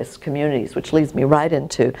the various communities, which leads me right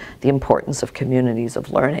into the importance of communities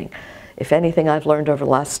of learning. If anything I've learned over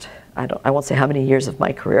the last, I won't say how many years of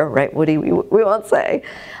my career, right, Woody, we won't say,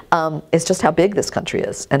 it's just how big this country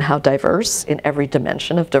is and how diverse in every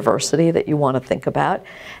dimension of diversity that you want to think about.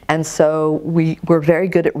 And so we're very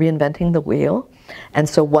good at reinventing the wheel. And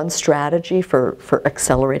so one strategy for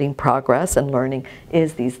accelerating progress and learning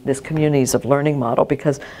is this communities of learning model,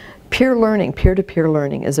 because peer learning, peer-to-peer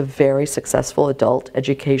learning is a very successful adult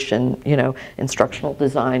education, instructional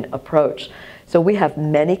design approach. So we have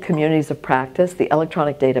many communities of practice. The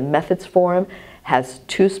Electronic Data Methods Forum has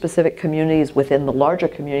 2 specific communities within the larger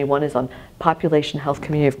community. One is on population health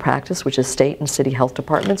community of practice, which is state and city health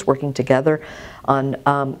departments working together on,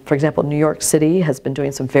 for example, New York City has been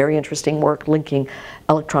doing some very interesting work linking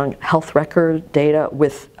electronic health record data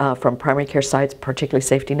with, from primary care sites, particularly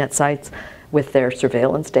safety net sites, with their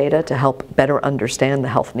surveillance data to help better understand the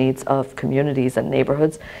health needs of communities and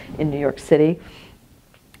neighborhoods in New York City.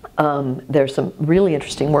 There's some really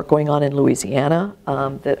interesting work going on in Louisiana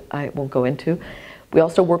that I won't go into. We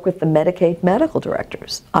also work with the Medicaid medical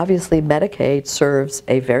directors. Obviously, Medicaid serves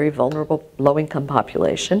a very vulnerable low-income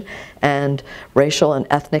population, and racial and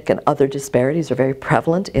ethnic and other disparities are very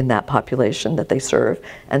prevalent in that population that they serve.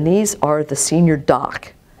 And these are the senior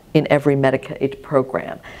doc in every Medicaid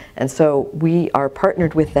program. And so we are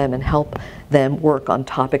partnered with them and help them work on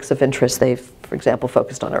topics of interest. They've, for example,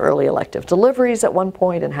 focused on early elective deliveries at one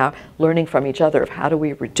point and how learning from each other of how do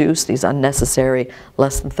we reduce these unnecessary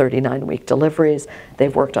less than 39-week deliveries.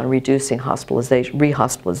 They've worked on reducing hospitalization,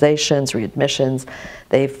 rehospitalizations, readmissions.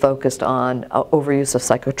 They've focused on overuse of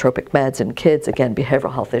psychotropic meds in kids, again,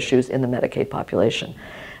 behavioral health issues in the Medicaid population.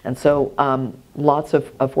 And so lots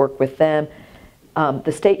of work with them.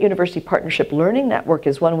 The State University Partnership Learning Network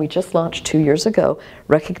is one we just launched 2 years ago,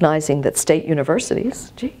 recognizing that state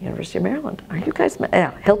universities, University of Maryland, are you guys,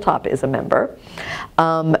 yeah, Hilltop is a member,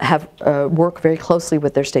 have worked very closely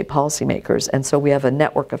with their state policymakers. And so we have a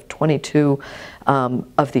network of 22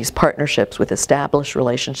 of these partnerships with established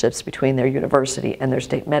relationships between their university and their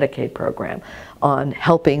state Medicaid program on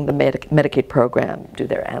helping the Medicaid program do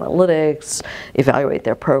their analytics, evaluate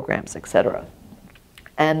their programs, et cetera.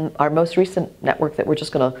 And our most recent network that we're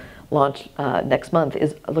just going to launch next month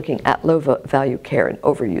is looking at low-value care and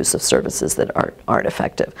overuse of services that aren't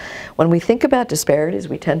effective. When we think about disparities,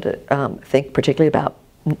 we tend to think particularly about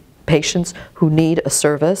patients who need a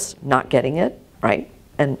service not getting it, right?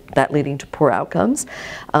 And that leading to poor outcomes.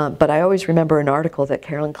 But I always remember an article that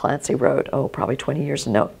Carolyn Clancy wrote, probably 20 years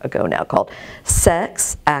ago now, called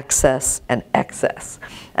Sex, Access, and Excess.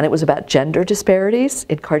 And it was about gender disparities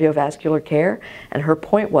in cardiovascular care. And her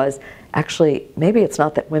point was, actually, maybe it's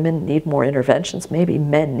not that women need more interventions, maybe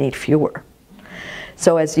men need fewer.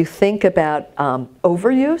 So as you think about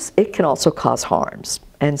overuse, it can also cause harms.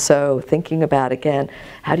 And so thinking about, again,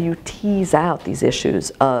 how do you tease out these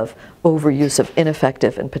issues of overuse of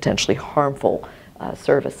ineffective and potentially harmful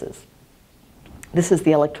services? This is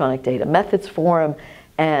the Electronic Data Methods Forum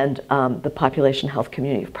and the Population Health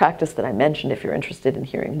Community of Practice that I mentioned. If you're interested in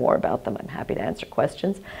hearing more about them, I'm happy to answer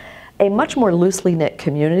questions. A much more loosely knit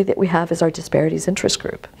community that we have is our Disparities Interest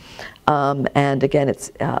Group. And again,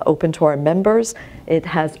 it's open to our members. It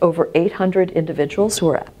has over 800 individuals who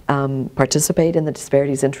are, participate in the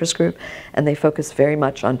Disparities Interest Group, and they focus very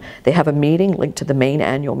much on, they have a meeting linked to the main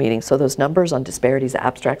annual meeting. So those numbers on disparities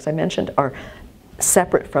abstracts I mentioned are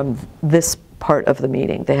separate from this part of the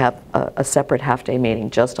meeting. They have a separate half-day meeting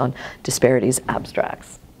just on disparities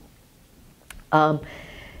abstracts.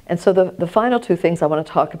 And so the final two things I want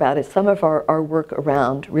to talk about is some of our work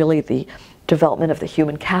around really the development of the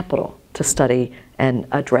human capital to study and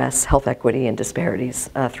address health equity and disparities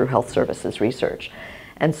through health services research.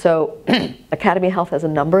 And so Academy Health has a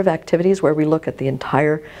number of activities where we look at the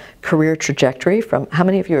entire career trajectory from, how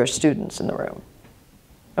many of you are students in the room?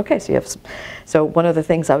 Okay, so you have, so one of the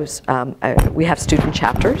things we have student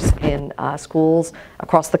chapters in schools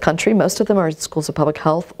across the country. Most of them are in schools of public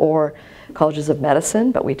health or colleges of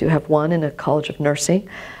medicine, but we do have one in a college of nursing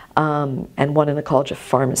and one in the college of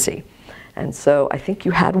pharmacy. And so I think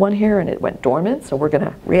you had one here and it went dormant, so we're going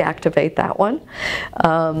to reactivate that one.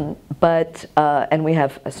 And we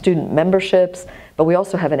have student memberships, but we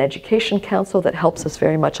also have an education council that helps us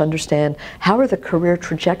very much understand how are the career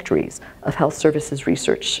trajectories of health services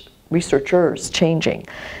researchers changing.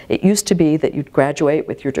 It used to be that you'd graduate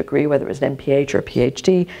with your degree, whether it was an MPH or a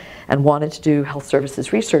PhD, and wanted to do health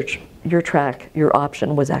services research. Your track, your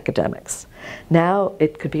option was academics. Now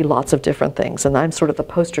it could be lots of different things, and I'm sort of the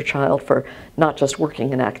poster child for not just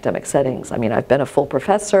working in academic settings. I mean, I've been a full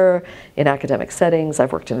professor in academic settings,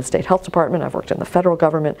 I've worked in the state health department, I've worked in the federal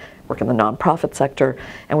government, work in the nonprofit sector,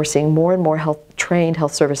 and we're seeing more and more trained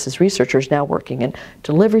health services researchers now working in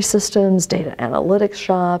delivery systems, data analytics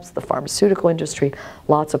shops, the pharmaceutical industry,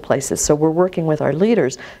 lots of places. So we're working with our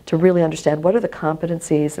leaders to really understand what are the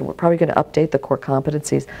competencies, and we're probably going to update the core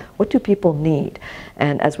competencies. What do people need?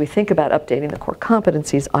 And as we think about updating the core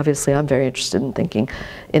competencies, obviously I'm very interested in thinking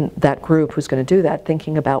in that group who's going to do that,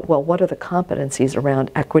 thinking about, well, what are the competencies around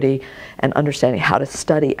equity and understanding how to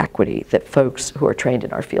study equity that folks who are trained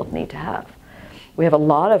in our field need to have. We have a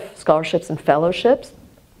lot of scholarships and fellowships.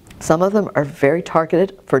 Some of them are very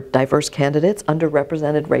targeted for diverse candidates,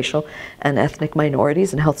 underrepresented racial and ethnic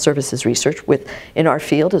minorities in health services research. In our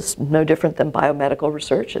field, it's no different than biomedical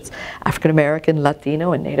research. It's African American,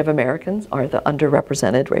 Latino, and Native Americans are the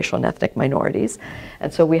underrepresented racial and ethnic minorities.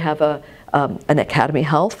 And so we have an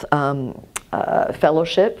AcademyHealth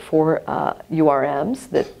fellowship for URMs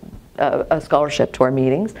that a scholarship to our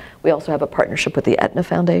meetings. We also have a partnership with the Aetna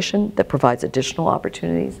Foundation that provides additional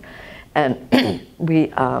opportunities. And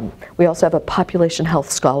we also have a population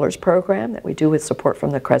health scholars program that we do with support from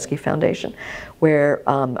the Kresge Foundation, where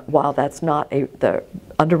while that's not the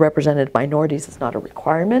underrepresented minorities is not a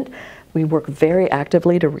requirement, we work very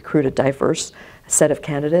actively to recruit a diverse set of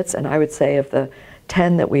candidates. And I would say of the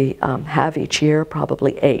 10 that we have each year,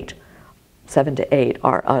 probably 7 to 8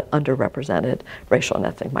 are underrepresented racial and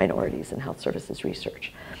ethnic minorities in health services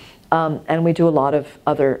research. And we do a lot of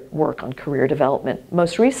other work on career development.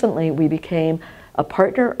 Most recently, we became a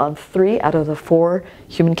partner on 3 out of the 4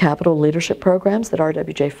 human capital leadership programs that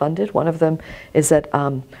RWJ funded. One of them is at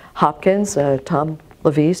Hopkins. Tom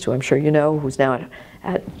Leviest, who I'm sure you know, who's now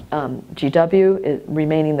at GW,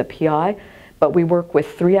 remaining the PI. But we work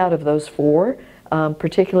with 3 out of those 4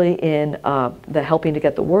 particularly in the helping to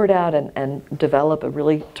get the word out and develop a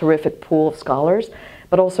really terrific pool of scholars,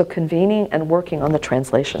 but also convening and working on the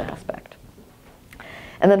translation aspect.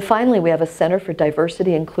 And then finally, we have a Center for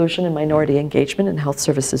Diversity, Inclusion, and Minority Engagement in Health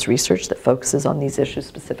Services Research that focuses on these issues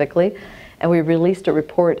specifically. And we released a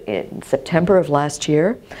report in September of last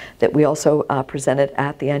year that we also presented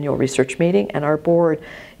at the annual research meeting. And our board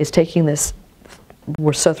is taking this,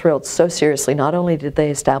 we're so thrilled, so seriously. Not only did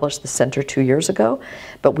they establish the center 2 years ago,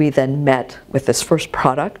 but we then met with this first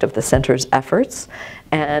product of the center's efforts.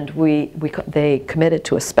 And they committed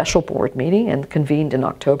to a special board meeting and convened in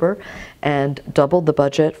October and doubled the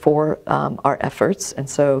budget for our efforts. And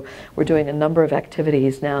so we're doing a number of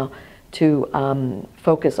activities now to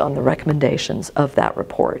focus on the recommendations of that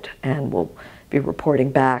report. And we'll be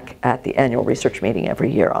reporting back at the annual research meeting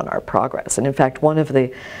every year on our progress. And in fact, one of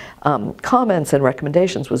the comments and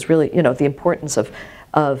recommendations was really, the importance of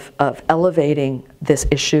elevating this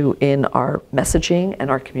issue in our messaging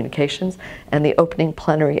and our communications. And the opening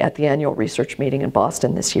plenary at the annual research meeting in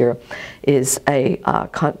Boston this year is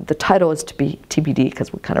the title is to be TBD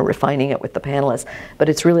because we're kind of refining it with the panelists, but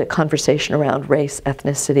it's really a conversation around race,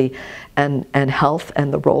 ethnicity, and health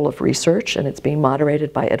and the role of research. And it's being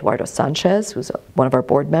moderated by Eduardo Sanchez, who's one of our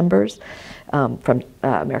board members from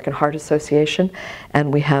American Heart Association.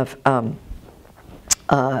 And we have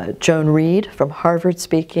Joan Reed from Harvard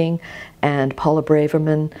speaking, and Paula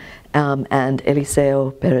Braverman and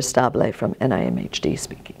Eliseo Perestable from NIMHD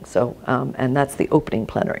speaking. So, and that's the opening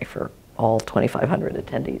plenary for all 2,500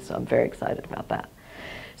 attendees, so I'm very excited about that.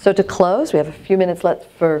 So to close, we have a few minutes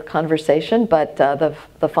left for conversation, but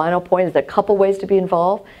the final point is there are a couple ways to be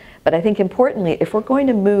involved, but I think importantly, if we're going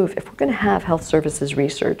to have health services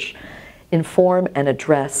research inform and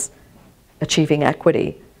address achieving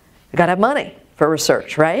equity, we've got to have money for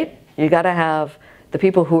research, right? You got to have the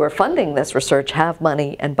people who are funding this research have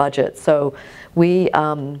money and budget. So we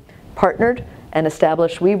partnered and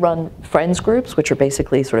established, we run friends groups, which are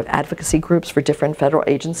basically sort of advocacy groups for different federal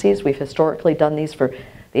agencies. We've historically done these for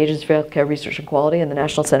the Agency for Healthcare Research and Quality and the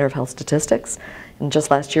National Center of Health Statistics. And just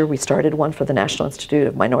last year, we started one for the National Institute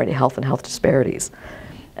of Minority Health and Health Disparities.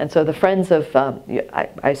 And so the Friends of, I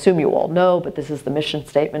assume you all know, but this is the mission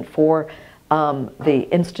statement for the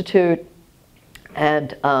Institute.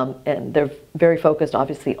 And they're very focused,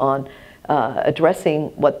 obviously, on addressing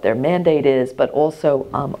what their mandate is, but also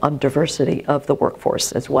on diversity of the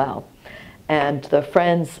workforce as well. And the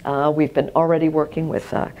Friends, we've been already working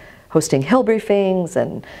with hosting Hill briefings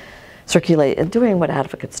and doing what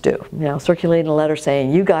advocates do. Circulating a letter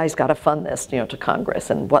saying, you guys got to fund this, to Congress,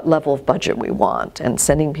 and what level of budget we want, and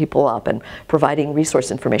sending people up and providing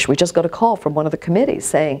resource information. We just got a call from one of the committees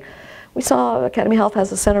saying, we saw Academy Health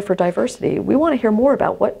has a Center for Diversity. We want to hear more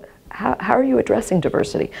about how are you addressing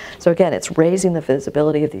diversity? So again, it's raising the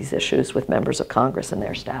visibility of these issues with members of Congress and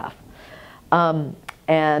their staff.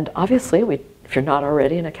 And obviously, if you're not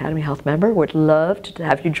already an Academy Health member, we'd love to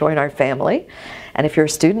have you join our family. And if you're a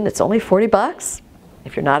student, it's only $40.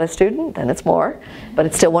 If you're not a student, then it's more. But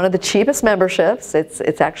it's still one of the cheapest memberships.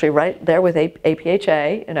 It's actually right there with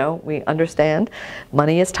APHA. We understand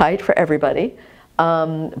money is tight for everybody.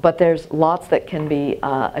 But there's lots that can be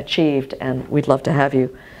achieved, and we'd love to have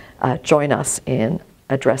you join us in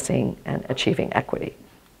addressing and achieving equity.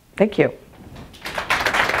 Thank you.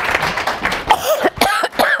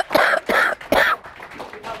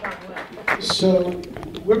 So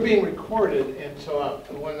we're being recorded, and so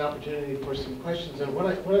I want an opportunity for some questions. And what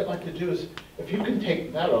I'd like to do is, if you can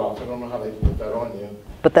take that off, I don't know how they put that on you.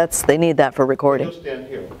 But they need that for recording. You'll stand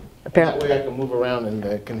here. Apparently. That way I can move around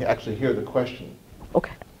and can actually hear the question.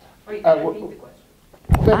 Okay. Or you can repeat the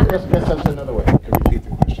question. That's another way. You can repeat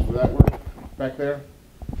the question. Will that work back there?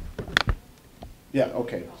 Yeah,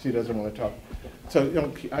 okay. She doesn't want to talk.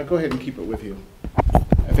 So I'll go ahead and keep it with you.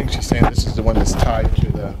 I think she's saying this is the one that's tied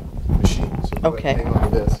to the machine. So go ahead and hang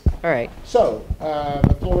on to this. All right. So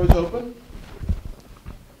the floor is open.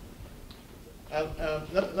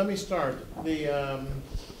 Let me start. The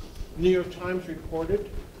New York Times reported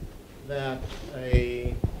that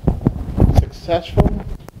a successful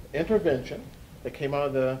intervention that came out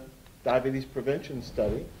of the diabetes prevention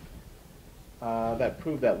study that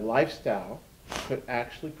proved that lifestyle could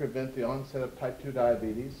actually prevent the onset of type 2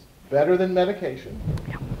 diabetes better than medication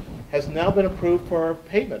has now been approved for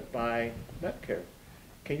payment by Medicare.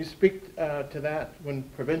 Can you speak to that when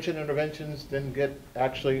prevention interventions then get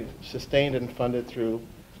actually sustained and funded through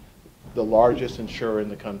the largest insurer in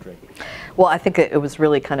the country? Well, I think it was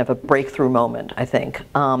really kind of a breakthrough moment, I think,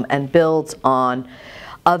 and builds on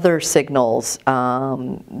other signals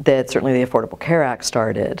that certainly the Affordable Care Act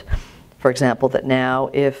started for example, that now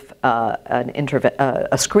if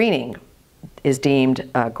a screening is deemed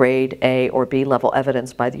grade A or B level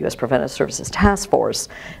evidence by the U.S. Preventive Services Task Force,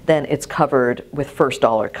 then it's covered with first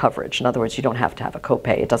dollar coverage. In other words, you don't have to have a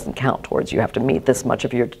copay. It doesn't count towards, you have to meet this much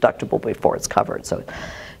of your deductible before it's covered.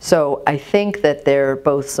 So I think that there are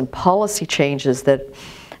both some policy changes that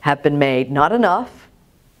have been made, not enough,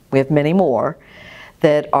 we have many more,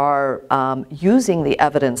 that are using the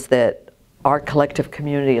evidence that our collective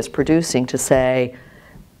community is producing to say,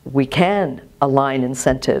 we can align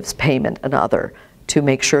incentives, payment, and other to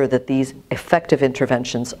make sure that these effective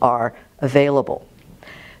interventions are available.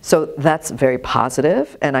 So that's very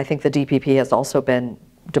positive, and I think the DPP has also been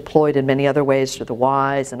deployed in many other ways through the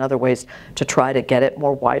WISE and other ways to try to get it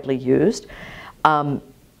more widely used.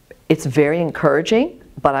 It's very encouraging,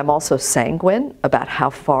 but I'm also sanguine about how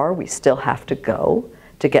far we still have to go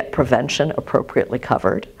to get prevention appropriately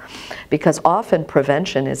covered, because often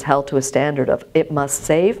prevention is held to a standard of it must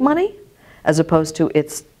save money as opposed to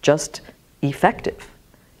it's just effective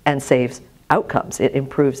and saves outcomes. It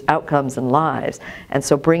improves outcomes and lives. And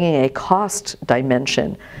so bringing a cost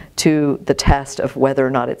dimension to the test of whether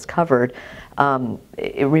or not it's covered,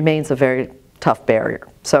 it remains a very tough barrier.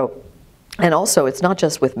 So, and also, it's not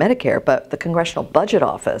just with Medicare, but the Congressional Budget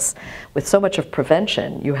Office, with so much of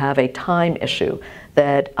prevention, you have a time issue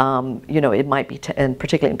that, it might be, and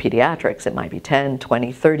particularly in pediatrics, it might be 10,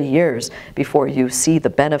 20, 30 years before you see the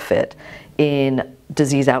benefit in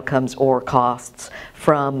disease outcomes or costs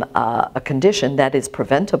from a condition that is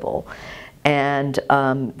preventable. And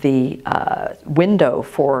the window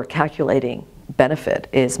for calculating benefit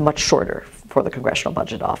is much shorter for the Congressional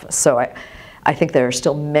Budget Office. So I think there are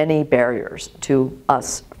still many barriers to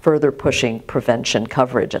us further pushing prevention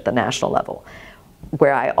coverage at the national level.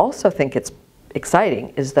 Where I also think it's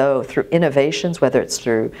exciting is though through innovations, whether it's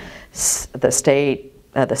through the state,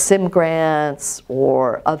 the SIM grants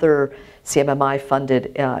or other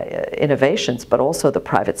CMMI-funded innovations, but also the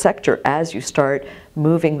private sector, as you start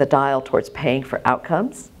moving the dial towards paying for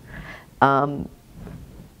outcomes,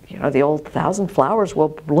 the old 1,000 flowers will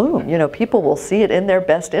bloom. People will see it in their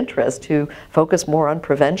best interest to focus more on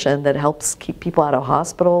prevention that helps keep people out of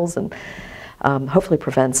hospitals and hopefully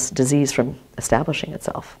prevents disease from establishing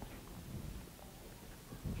itself.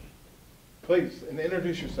 Please, and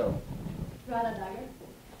introduce yourself. Radha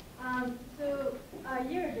Dagar. So a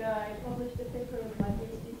year ago, I published a paper with my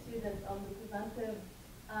PhD students on the preventive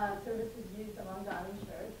services used among the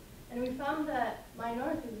uninsured. And we found that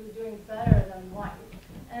minorities were doing better than whites.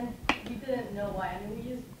 And we didn't know why. I mean,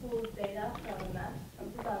 we used pooled data from the MEPS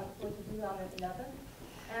from 2004 to 2011.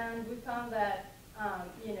 And we found that,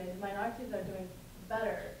 minorities are doing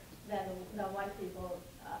better than white people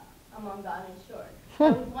among the uninsured.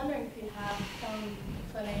 I was wondering if you have some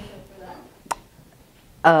explanation for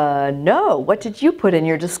that. No. What did you put in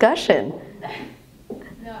your discussion?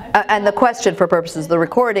 No, And the question for purposes of the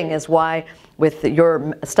recording is why, with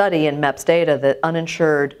your study in MEPS data, that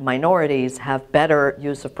uninsured minorities have better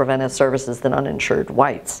use of preventive services than uninsured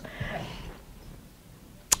whites.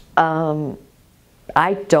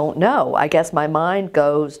 I don't know. I guess my mind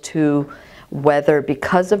goes to whether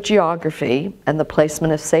because of geography and the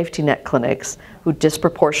placement of safety net clinics who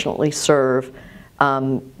disproportionately serve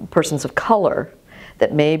persons of color,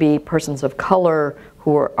 that maybe persons of color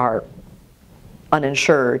who are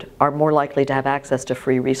uninsured are more likely to have access to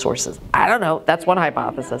free resources. I don't know. That's one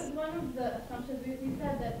hypothesis. That was one of the assumptions. We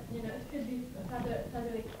said that it could be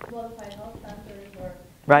federally qualified health centers, or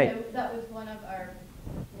right. That was one of our,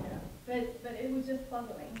 but it was just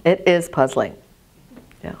puzzling. It is puzzling.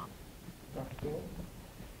 Yeah.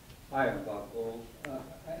 Hi, I'm Bob Gould,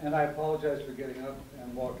 and I apologize for getting up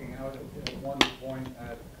and walking out at one point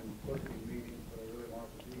at conflicting meetings, but I really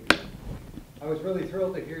wanted to be here. I was really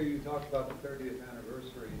thrilled to hear you talk about the 30th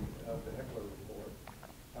anniversary of the Heckler Report.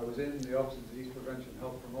 I was in the Office of Disease Prevention and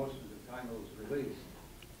Health Promotion at the time it was released,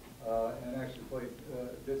 and actually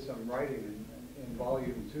did some writing in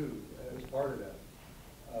volume 2 as part of that,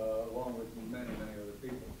 along with many, many other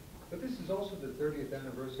people. But this is also the 30th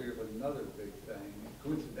anniversary of another big thing,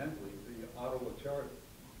 coincidentally, the Ottawa Charter.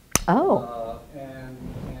 Oh.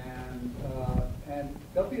 And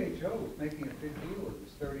WHO is making a big deal of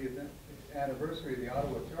this 30th anniversary of the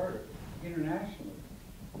Ottawa Charter internationally.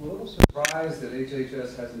 I'm a little surprised that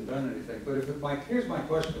HHS hasn't done anything, but here's my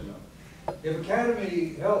question though. If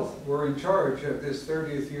AcademyHealth were in charge of this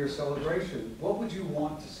 30th year celebration, what would you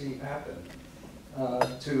want to see happen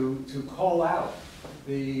to call out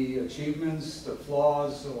the achievements, the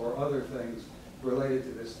flaws, or other things related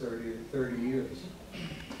to this 30 years?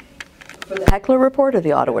 For the Heckler Report or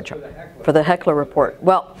the Ottawa Charter? For the Heckler. For the Heckler Report.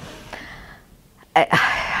 Well,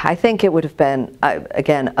 I think it would have been,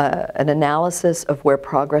 again, an analysis of where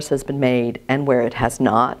progress has been made and where it has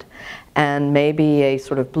not, and maybe a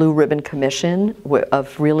sort of blue ribbon commission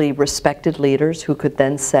of really respected leaders who could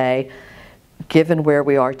then say, given where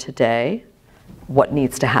we are today, what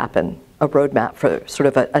needs to happen, a roadmap for sort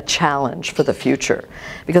of a challenge for the future.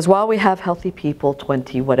 Because while we have healthy people,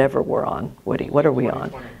 20, whatever we're on, Woody, what are we on?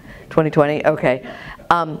 2020, okay.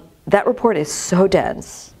 That report is so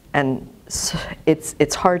dense, and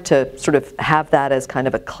it's hard to sort of have that as kind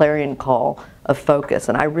of a clarion call of focus.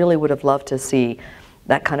 And I really would have loved to see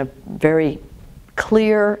that kind of very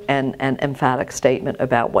clear and emphatic statement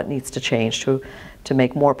about what needs to change to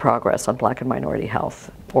make more progress on Black and minority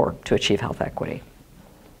health or to achieve health equity.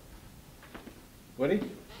 Woody?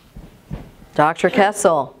 Dr.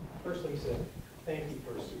 Kessel. First, Lisa, thank you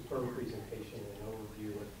for a superb presentation and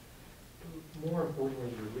overview. And more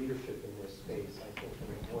importantly, your leadership in this space, I think,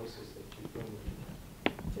 and the voices that you bring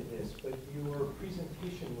to this. But your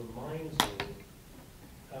presentation reminds me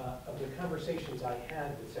of the conversations I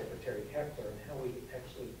had with Secretary Heckler and how we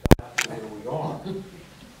actually got to where we are.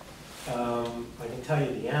 I can tell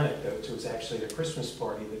you the anecdotes. It was actually at a Christmas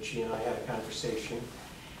party that she and I had a conversation.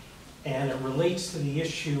 And it relates to the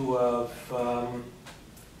issue of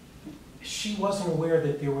she wasn't aware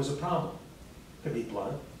that there was a problem, to be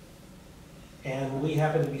blunt. And we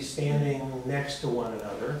happened to be standing next to one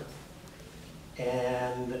another.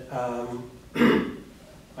 And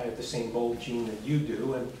I have the same bold gene that you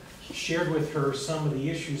do, and shared with her some of the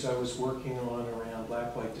issues I was working on around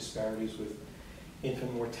black-white disparities with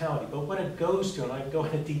infant mortality. But what it goes to, and I can go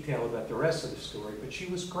into detail about the rest of the story, but she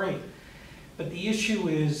was great. But the issue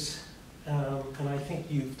is, and I think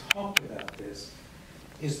you've talked about this,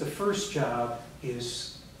 is the first job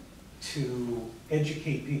is to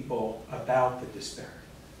educate people about the disparity.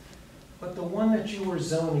 But the one that you were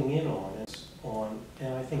zoning in on is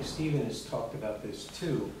and I think Stephen has talked about this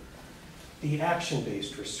too, the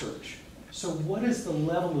action-based research. So what is the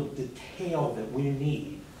level of detail that we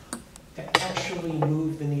need to actually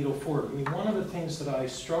move the needle forward? I mean, one of the things that I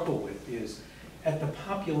struggle with is at the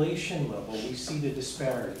population level, we see the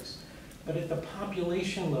disparities. But at the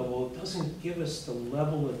population level, it doesn't give us the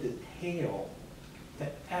level of detail to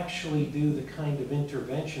actually do the kind of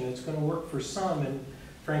intervention that's going to work for some and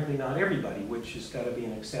frankly not everybody, which has got to be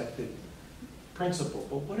an accepted principle.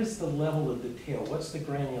 But what is the level of detail? What's the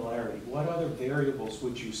granularity? What other variables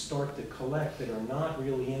would you start to collect that are not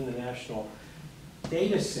really in the national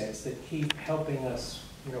data sets that keep helping us,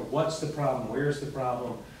 you know, what's the problem, where's the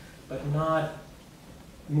problem, but not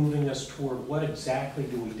moving us toward what exactly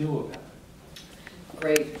do we do about it?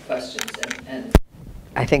 Great questions, and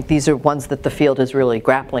I think these are ones that the field is really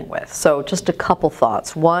grappling with. So just a couple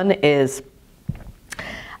thoughts. One is,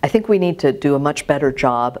 I think we need to do a much better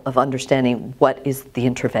job of understanding what the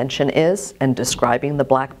intervention is and describing the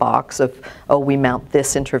black box of, oh, we mount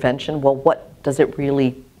this intervention. Well, what does it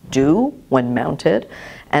really do when mounted?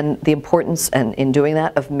 And the importance, and in doing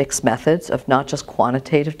that, of mixed methods, of not just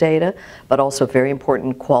quantitative data, but also very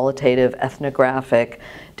important qualitative, ethnographic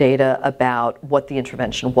data about what the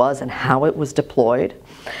intervention was and how it was deployed.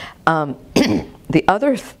 The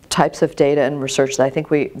other types of data and research that I think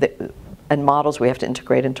and models we have to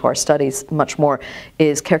integrate into our studies much more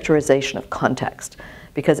is characterization of context.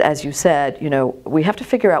 Because as you said, you know, we have to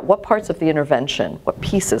figure out what parts of the intervention, what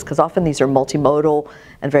pieces, because often these are multimodal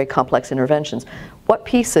and very complex interventions, what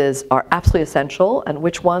pieces are absolutely essential and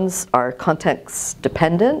which ones are context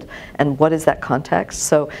dependent and what is that context.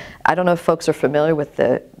 So I don't know if folks are familiar with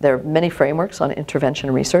there are many frameworks on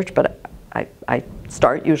intervention research, but I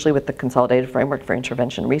start usually with the Consolidated Framework for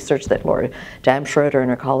Intervention Research that Laura Damschroeder and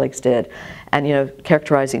her colleagues did. And, you know,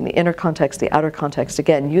 characterizing the inner context, the outer context,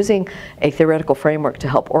 again, using a theoretical framework to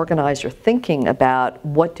help organize your thinking about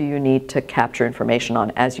what do you need to capture information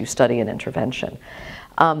on as you study an intervention.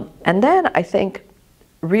 And then I think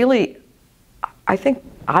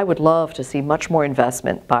I would love to see much more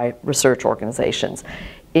investment by research organizations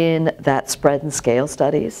in that spread and scale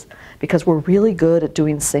studies, because we're really good at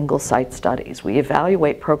doing single site studies. We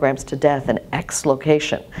evaluate programs to death in X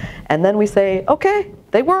location, and then we say, okay,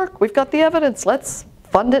 they work, we've got the evidence, let's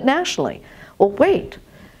fund it nationally. Well, wait,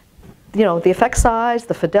 you know, the effect size,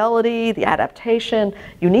 the fidelity, the adaptation,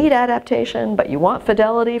 you need adaptation, but you want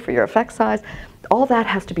fidelity for your effect size, all that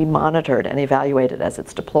has to be monitored and evaluated as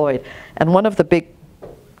it's deployed. And one of the big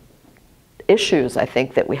issues I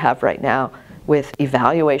think that we have right now with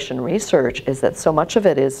evaluation research is that so much of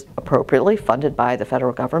it is appropriately funded by the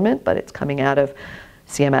federal government, but it's coming out of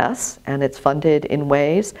CMS, and it's funded in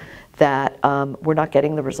ways that we're not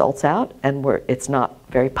getting the results out, and it's not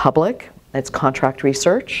very public. It's contract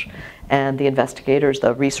research, and the investigators,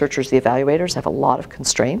 the researchers, the evaluators have a lot of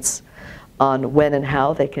constraints on when and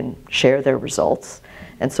how they can share their results.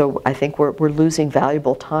 And so I think we're losing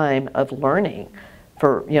valuable time of learning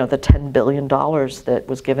for the $10 billion that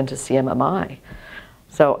was given to CMMI.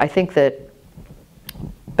 So I think that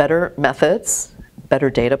better methods, better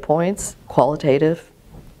data points, qualitative,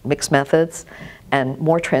 mixed methods, and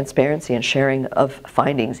more transparency and sharing of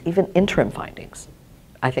findings, even interim findings,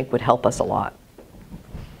 I think would help us a lot.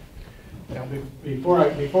 Now, before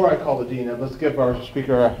I call the dean, let's give our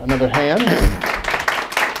speaker another hand.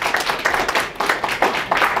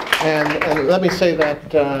 And let me say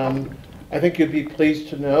that I think you'd be pleased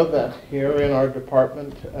to know that here in our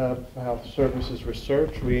Department of Health Services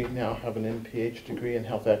Research, we now have an MPH degree in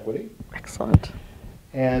health equity. Excellent.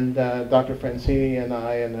 And Dr. Francini and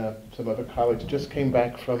I and some other colleagues just came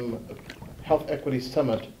back from a Health Equity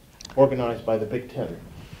Summit organized by the Big Ten.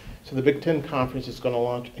 So the Big Ten Conference is going to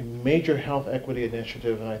launch a major health equity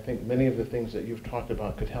initiative, and I think many of the things that you've talked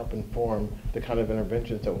about could help inform the kind of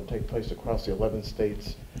interventions that will take place across the 11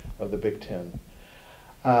 states of the Big Ten.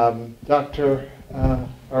 Dr.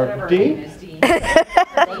 Whatever Dean? name is Dean.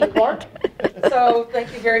 Dr. Clark? So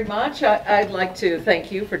thank you very much. I'd like to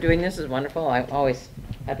thank you for doing this. It's wonderful. I'm always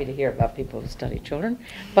happy to hear about people who study children.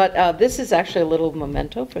 But this is actually a little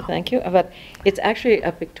memento for thank you. But it's actually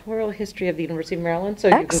a pictorial history of the University of Maryland. So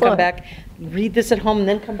you can come back, read this at home, and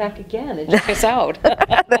then come back again and check us out.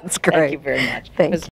 That's great. Thank you very much. Thank you.